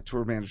van. My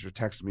tour manager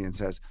texts me and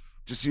says,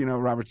 just so you know,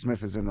 Robert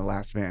Smith is in the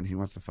last van. He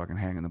wants to fucking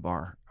hang in the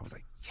bar. I was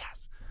like,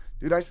 yes.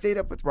 Dude, I stayed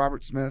up with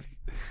Robert Smith.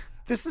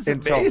 This is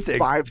until amazing.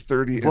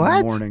 5:30 in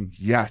the morning.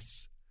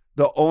 Yes.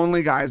 The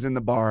only guys in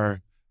the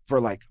bar for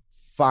like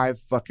 5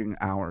 fucking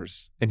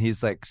hours. And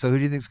he's like, so who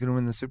do you think's going to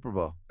win the Super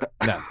Bowl?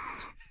 No.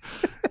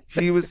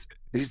 He's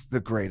the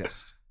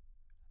greatest.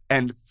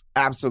 And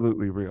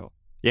absolutely real.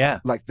 Yeah.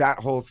 Like that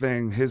whole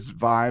thing, his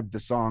vibe, the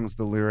songs,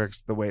 the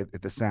lyrics, the way,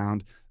 the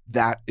sound,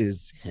 that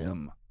is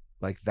him.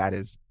 Like that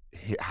is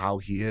how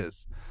he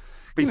is.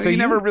 But so you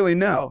never really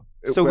know.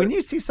 So when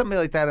you see somebody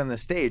like that on the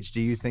stage,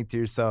 do you think to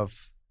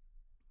yourself,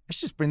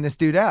 let's just bring this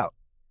dude out?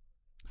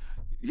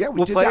 Yeah,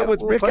 we did that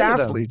with Rick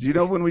Astley. Do you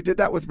know when we did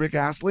that with Rick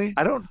Astley?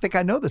 I don't think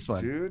I know this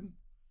one. Dude.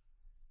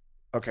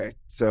 Okay,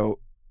 so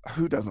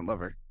who doesn't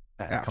love Rick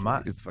Astley? Come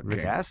on. He's the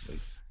Rick Astley.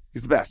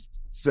 He's the best.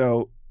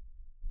 So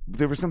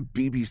there was some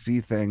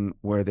BBC thing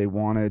where they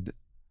wanted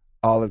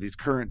all of these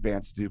current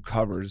bands to do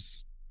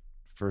covers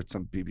for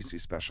some BBC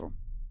special.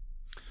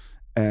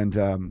 And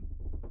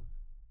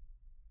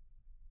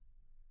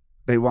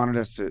they wanted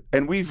us to,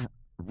 and we've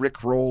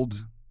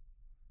Rick-rolled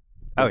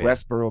the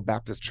Westboro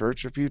Baptist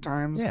Church a few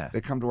times. Yeah.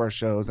 They come to our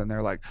shows and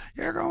they're like,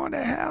 you're going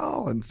to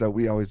hell. And so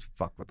we always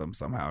fuck with them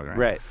somehow.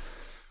 Right.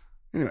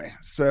 Anyway,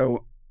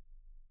 so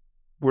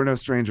we're no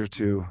stranger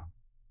to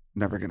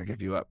Never Gonna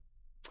Give You Up.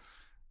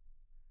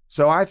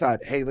 So I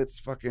thought, hey, let's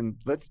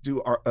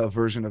do a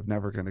version of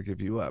Never Gonna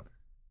Give You Up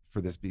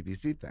for this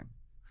BBC thing.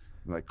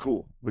 I'm like,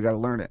 cool. We got to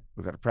learn it.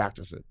 We got to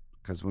practice it.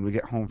 Because when we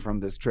get home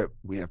from this trip,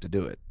 we have to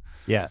do it.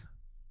 Yeah.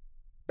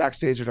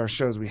 Backstage at our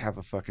shows, we have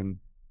a fucking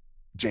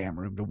jam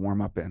room to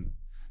warm up in.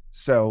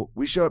 So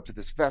we show up to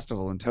this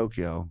festival in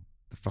Tokyo,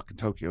 the fucking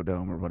Tokyo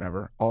Dome or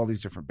whatever, all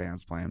these different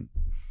bands playing.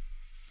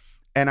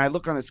 And I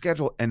look on the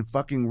schedule and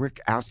fucking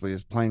Rick Astley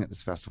is playing at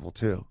this festival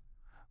too.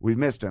 We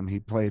missed him. He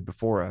played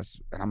before us.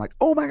 And I'm like,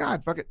 oh my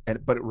God, fuck it.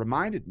 But it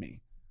reminded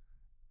me.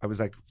 I was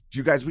like,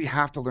 you guys, we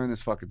have to learn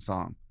this fucking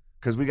song.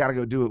 Because we got to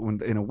go do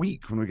it in a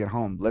week when we get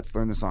home. Let's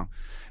learn the song.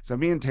 So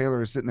me and Taylor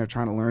are sitting there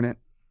trying to learn it,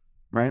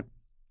 right?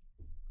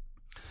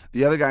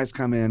 The other guys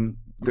come in.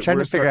 I'm trying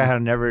to figure out how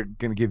Never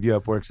Gonna Give You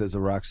Up works as a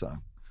rock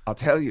song. I'll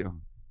tell you.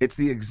 It's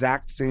the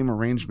exact same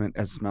arrangement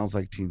as Smells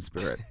Like Teen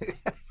Spirit.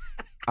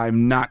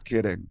 I'm not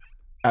kidding.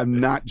 I'm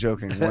not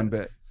joking one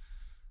bit.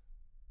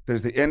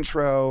 There's the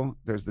intro,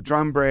 there's the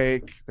drum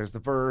break, there's the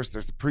verse,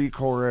 there's the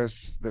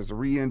pre-chorus, there's a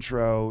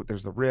re-intro,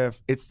 there's the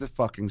riff. It's the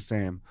fucking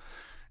same.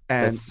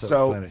 And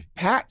so funny.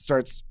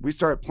 We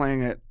start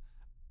playing it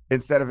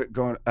instead of it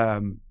going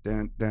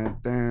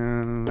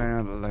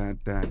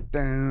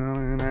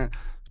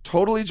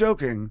totally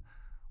joking.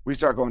 We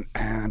start going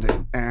and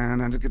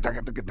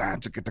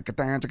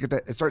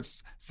it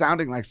starts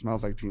sounding like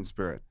Smells Like Teen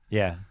Spirit.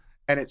 Yeah.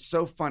 And it's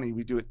so funny.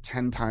 We do it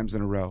 10 times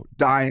in a row,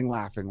 dying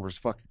laughing. We're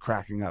fucking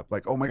cracking up.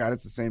 Like, oh my God,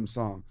 it's the same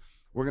song.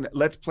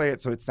 Let's play it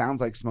so it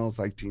sounds like Smells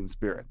Like Teen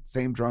Spirit.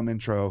 Same drum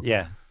intro.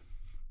 Yeah.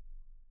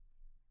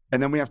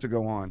 And then we have to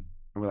go on.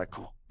 And we're like,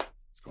 cool,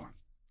 let's go on.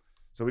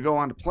 So we go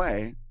on to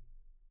play.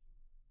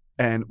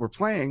 And we're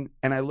playing.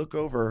 And I look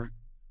over.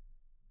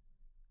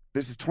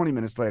 This is 20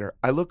 minutes later.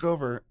 I look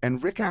over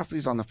and Rick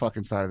Astley's on the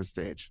fucking side of the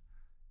stage.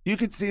 You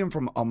could see him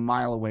from a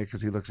mile away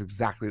because he looks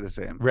exactly the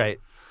same. Right.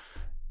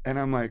 And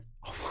I'm like,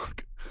 oh,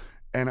 fuck.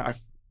 And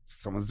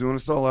someone's doing a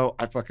solo.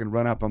 I fucking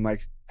run up. I'm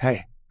like,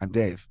 hey, I'm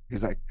Dave.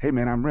 He's like, hey,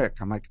 man, I'm Rick.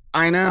 I'm like,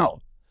 I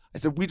know. I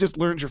said, we just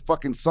learned your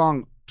fucking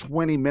song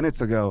 20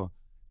 minutes ago.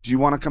 Do you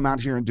want to come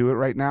out here and do it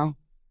right now?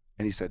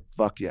 And he said,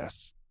 fuck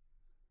yes.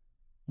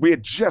 We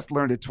had just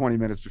learned it 20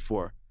 minutes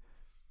before.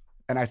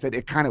 And I said,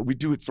 we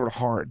do it sort of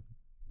hard.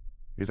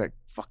 He's like,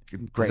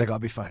 fucking great. He's like, I'll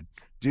be fine.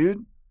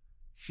 Dude,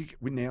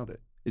 we nailed it.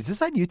 Is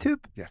this on YouTube?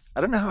 Yes.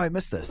 I don't know how I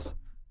missed this.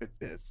 It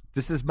is.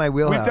 This is my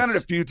wheelhouse. We've done it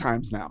a few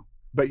times now.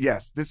 But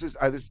yes, this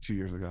is 2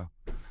 years ago.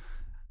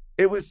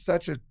 It was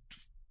such a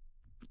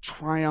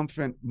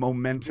triumphant,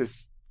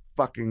 momentous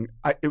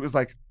it was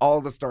like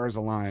all the stars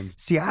aligned.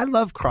 See, I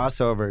love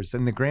crossovers,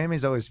 and the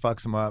Grammys always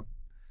fucks them up.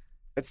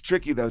 It's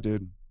tricky though,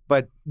 dude.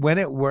 But when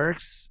it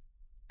works,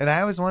 and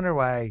I always wonder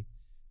why.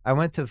 I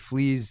went to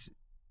Flea's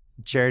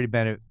charity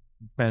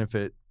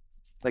benefit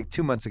like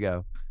 2 months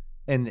ago,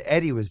 and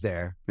Eddie was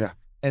there. Yeah.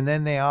 And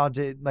then they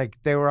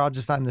were all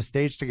just on the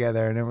stage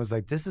together, and it was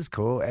like, this is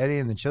cool. Eddie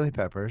and the Chili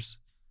Peppers.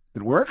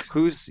 Did it work? Of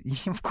course,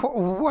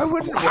 why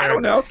wouldn't it work? I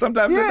don't know.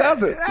 Sometimes it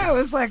doesn't. I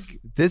was like,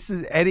 this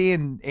is Eddie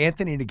and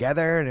Anthony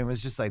together, and it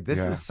was just like, this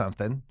is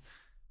something.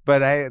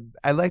 But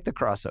I like the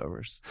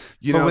crossovers.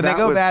 But when they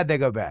go bad, they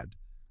go bad.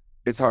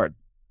 It's hard.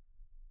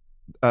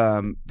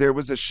 There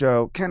was a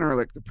show, Ken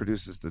Ehrlich, that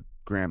produces the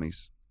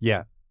Grammys.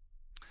 Yeah.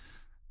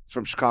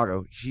 From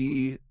Chicago.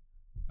 He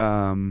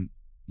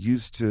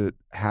used to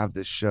have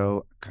this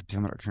show, God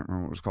damn it, I can't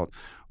remember what it was called,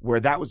 where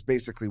that was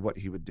basically what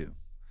he would do.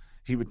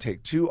 He would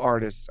take two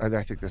artists, I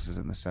think this is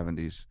in the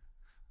 70s,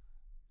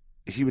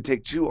 he would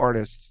take two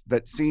artists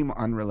that seem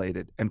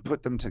unrelated and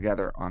put them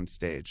together on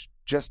stage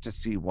just to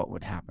see what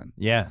would happen.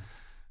 Yeah.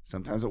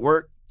 Sometimes it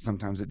worked,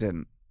 sometimes it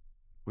didn't.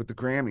 With the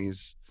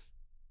Grammys,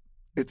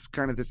 it's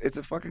kind of this, it's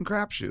a fucking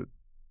crapshoot.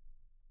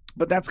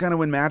 But that's kind of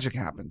when magic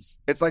happens.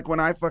 It's like when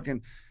I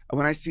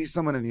see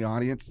someone in the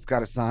audience that's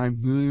got a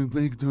sign,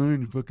 play guitar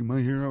and you're fucking my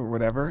hero or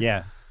whatever.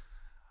 Yeah.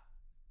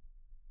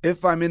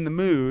 If I'm in the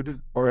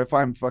mood or if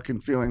I'm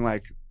fucking feeling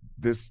like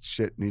this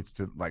shit needs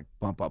to like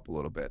bump up a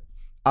little bit,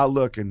 I'll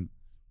look and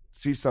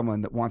see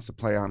someone that wants to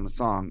play on the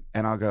song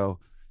and I'll go,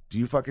 do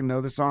you fucking know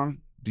the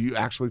song? Do you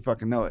actually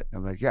fucking know it?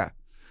 I'm like, yeah.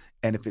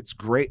 And if it's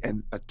great,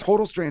 and a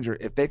total stranger,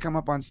 if they come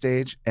up on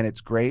stage and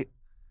it's great,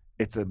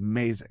 it's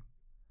amazing.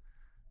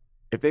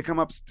 If they come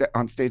up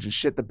on stage and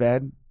shit the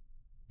bed,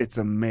 it's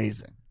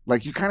amazing.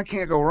 Like, you kind of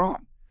can't go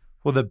wrong.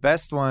 Well, the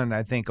best one,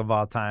 I think, of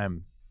all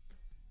time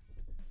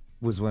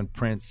was when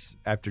Prince,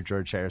 after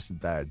George Harrison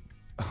died.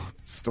 Oh,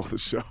 stole the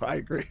show. I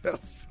agree.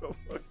 That was so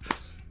funny.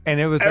 And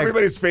it was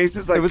everybody's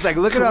faces like, it was like,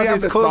 look at all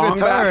these cool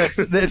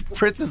guitarists. Then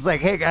Prince was like,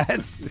 hey,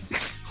 guys,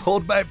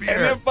 hold my beer.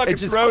 And then fucking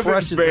just throws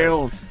crushes and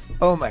bails.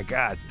 Oh, my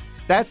God.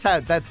 That's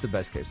the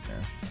best case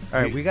scenario.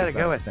 All right, we got to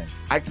go, I think.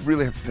 I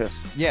really have to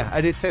piss. Yeah, I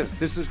do too.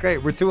 This was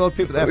great. We're two old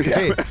people that have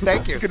to pee.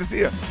 Thank you. Good to see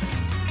you.